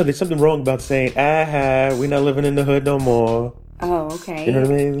window? No, there's something wrong about saying, we're not living in the hood no more. Oh, okay. You know what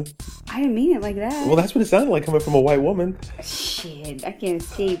I mean? I didn't mean it like that. Well, that's what it sounded like coming from a white woman. Shit, I can't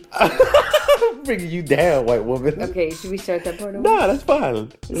escape. Bringing you down, white woman. Okay, should we start that part over? Nah, that's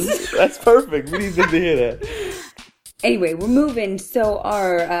fine. That's perfect. We need to hear that. Anyway, we're moving, so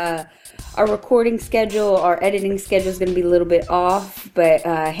our recording schedule, our editing schedule is going to be a little bit off, but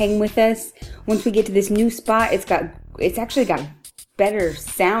hang with us. Once we get to this new spot, it's actually got better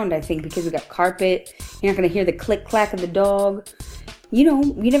sound, I think, because we got carpet. You're not going to hear the click-clack of the dog. You know,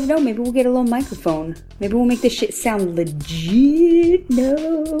 you never know. Maybe we'll get a little microphone. Maybe we'll make this shit sound legit.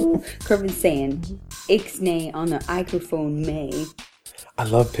 No. Kervin's saying, Ixnay on the microphone may. I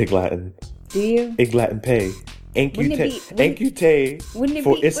love Pig Latin. Do you? Ig Latin pay. Ain't you tay for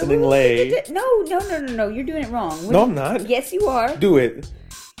listening lay. No. You're doing it wrong. No, I'm not. Yes, you are. Do it.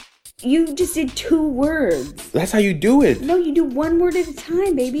 You just did 2 words. That's how you do it. No, you do 1 word at a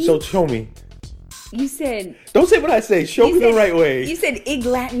time, baby. So show me. You said... Don't say what I say. Show me the right way. You said Ig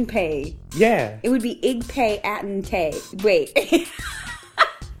Latin pay. Yeah. It would be Ig pay atten tay. Wait.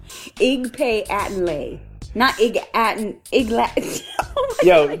 Ig pay atten lay. Not Ig Latin. Oh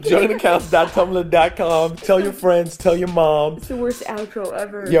Yo, joinaccounts.tumblr.com. Tell your friends. Tell your mom. It's the worst outro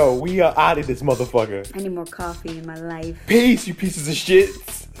ever. Yo, we are out of this motherfucker. I need more coffee in my life. Peace, you pieces of shit.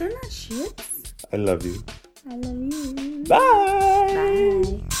 They're not shits. I love you. I love you. Bye.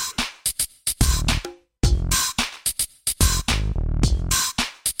 Bye.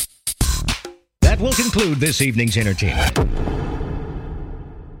 That will conclude this evening's entertainment.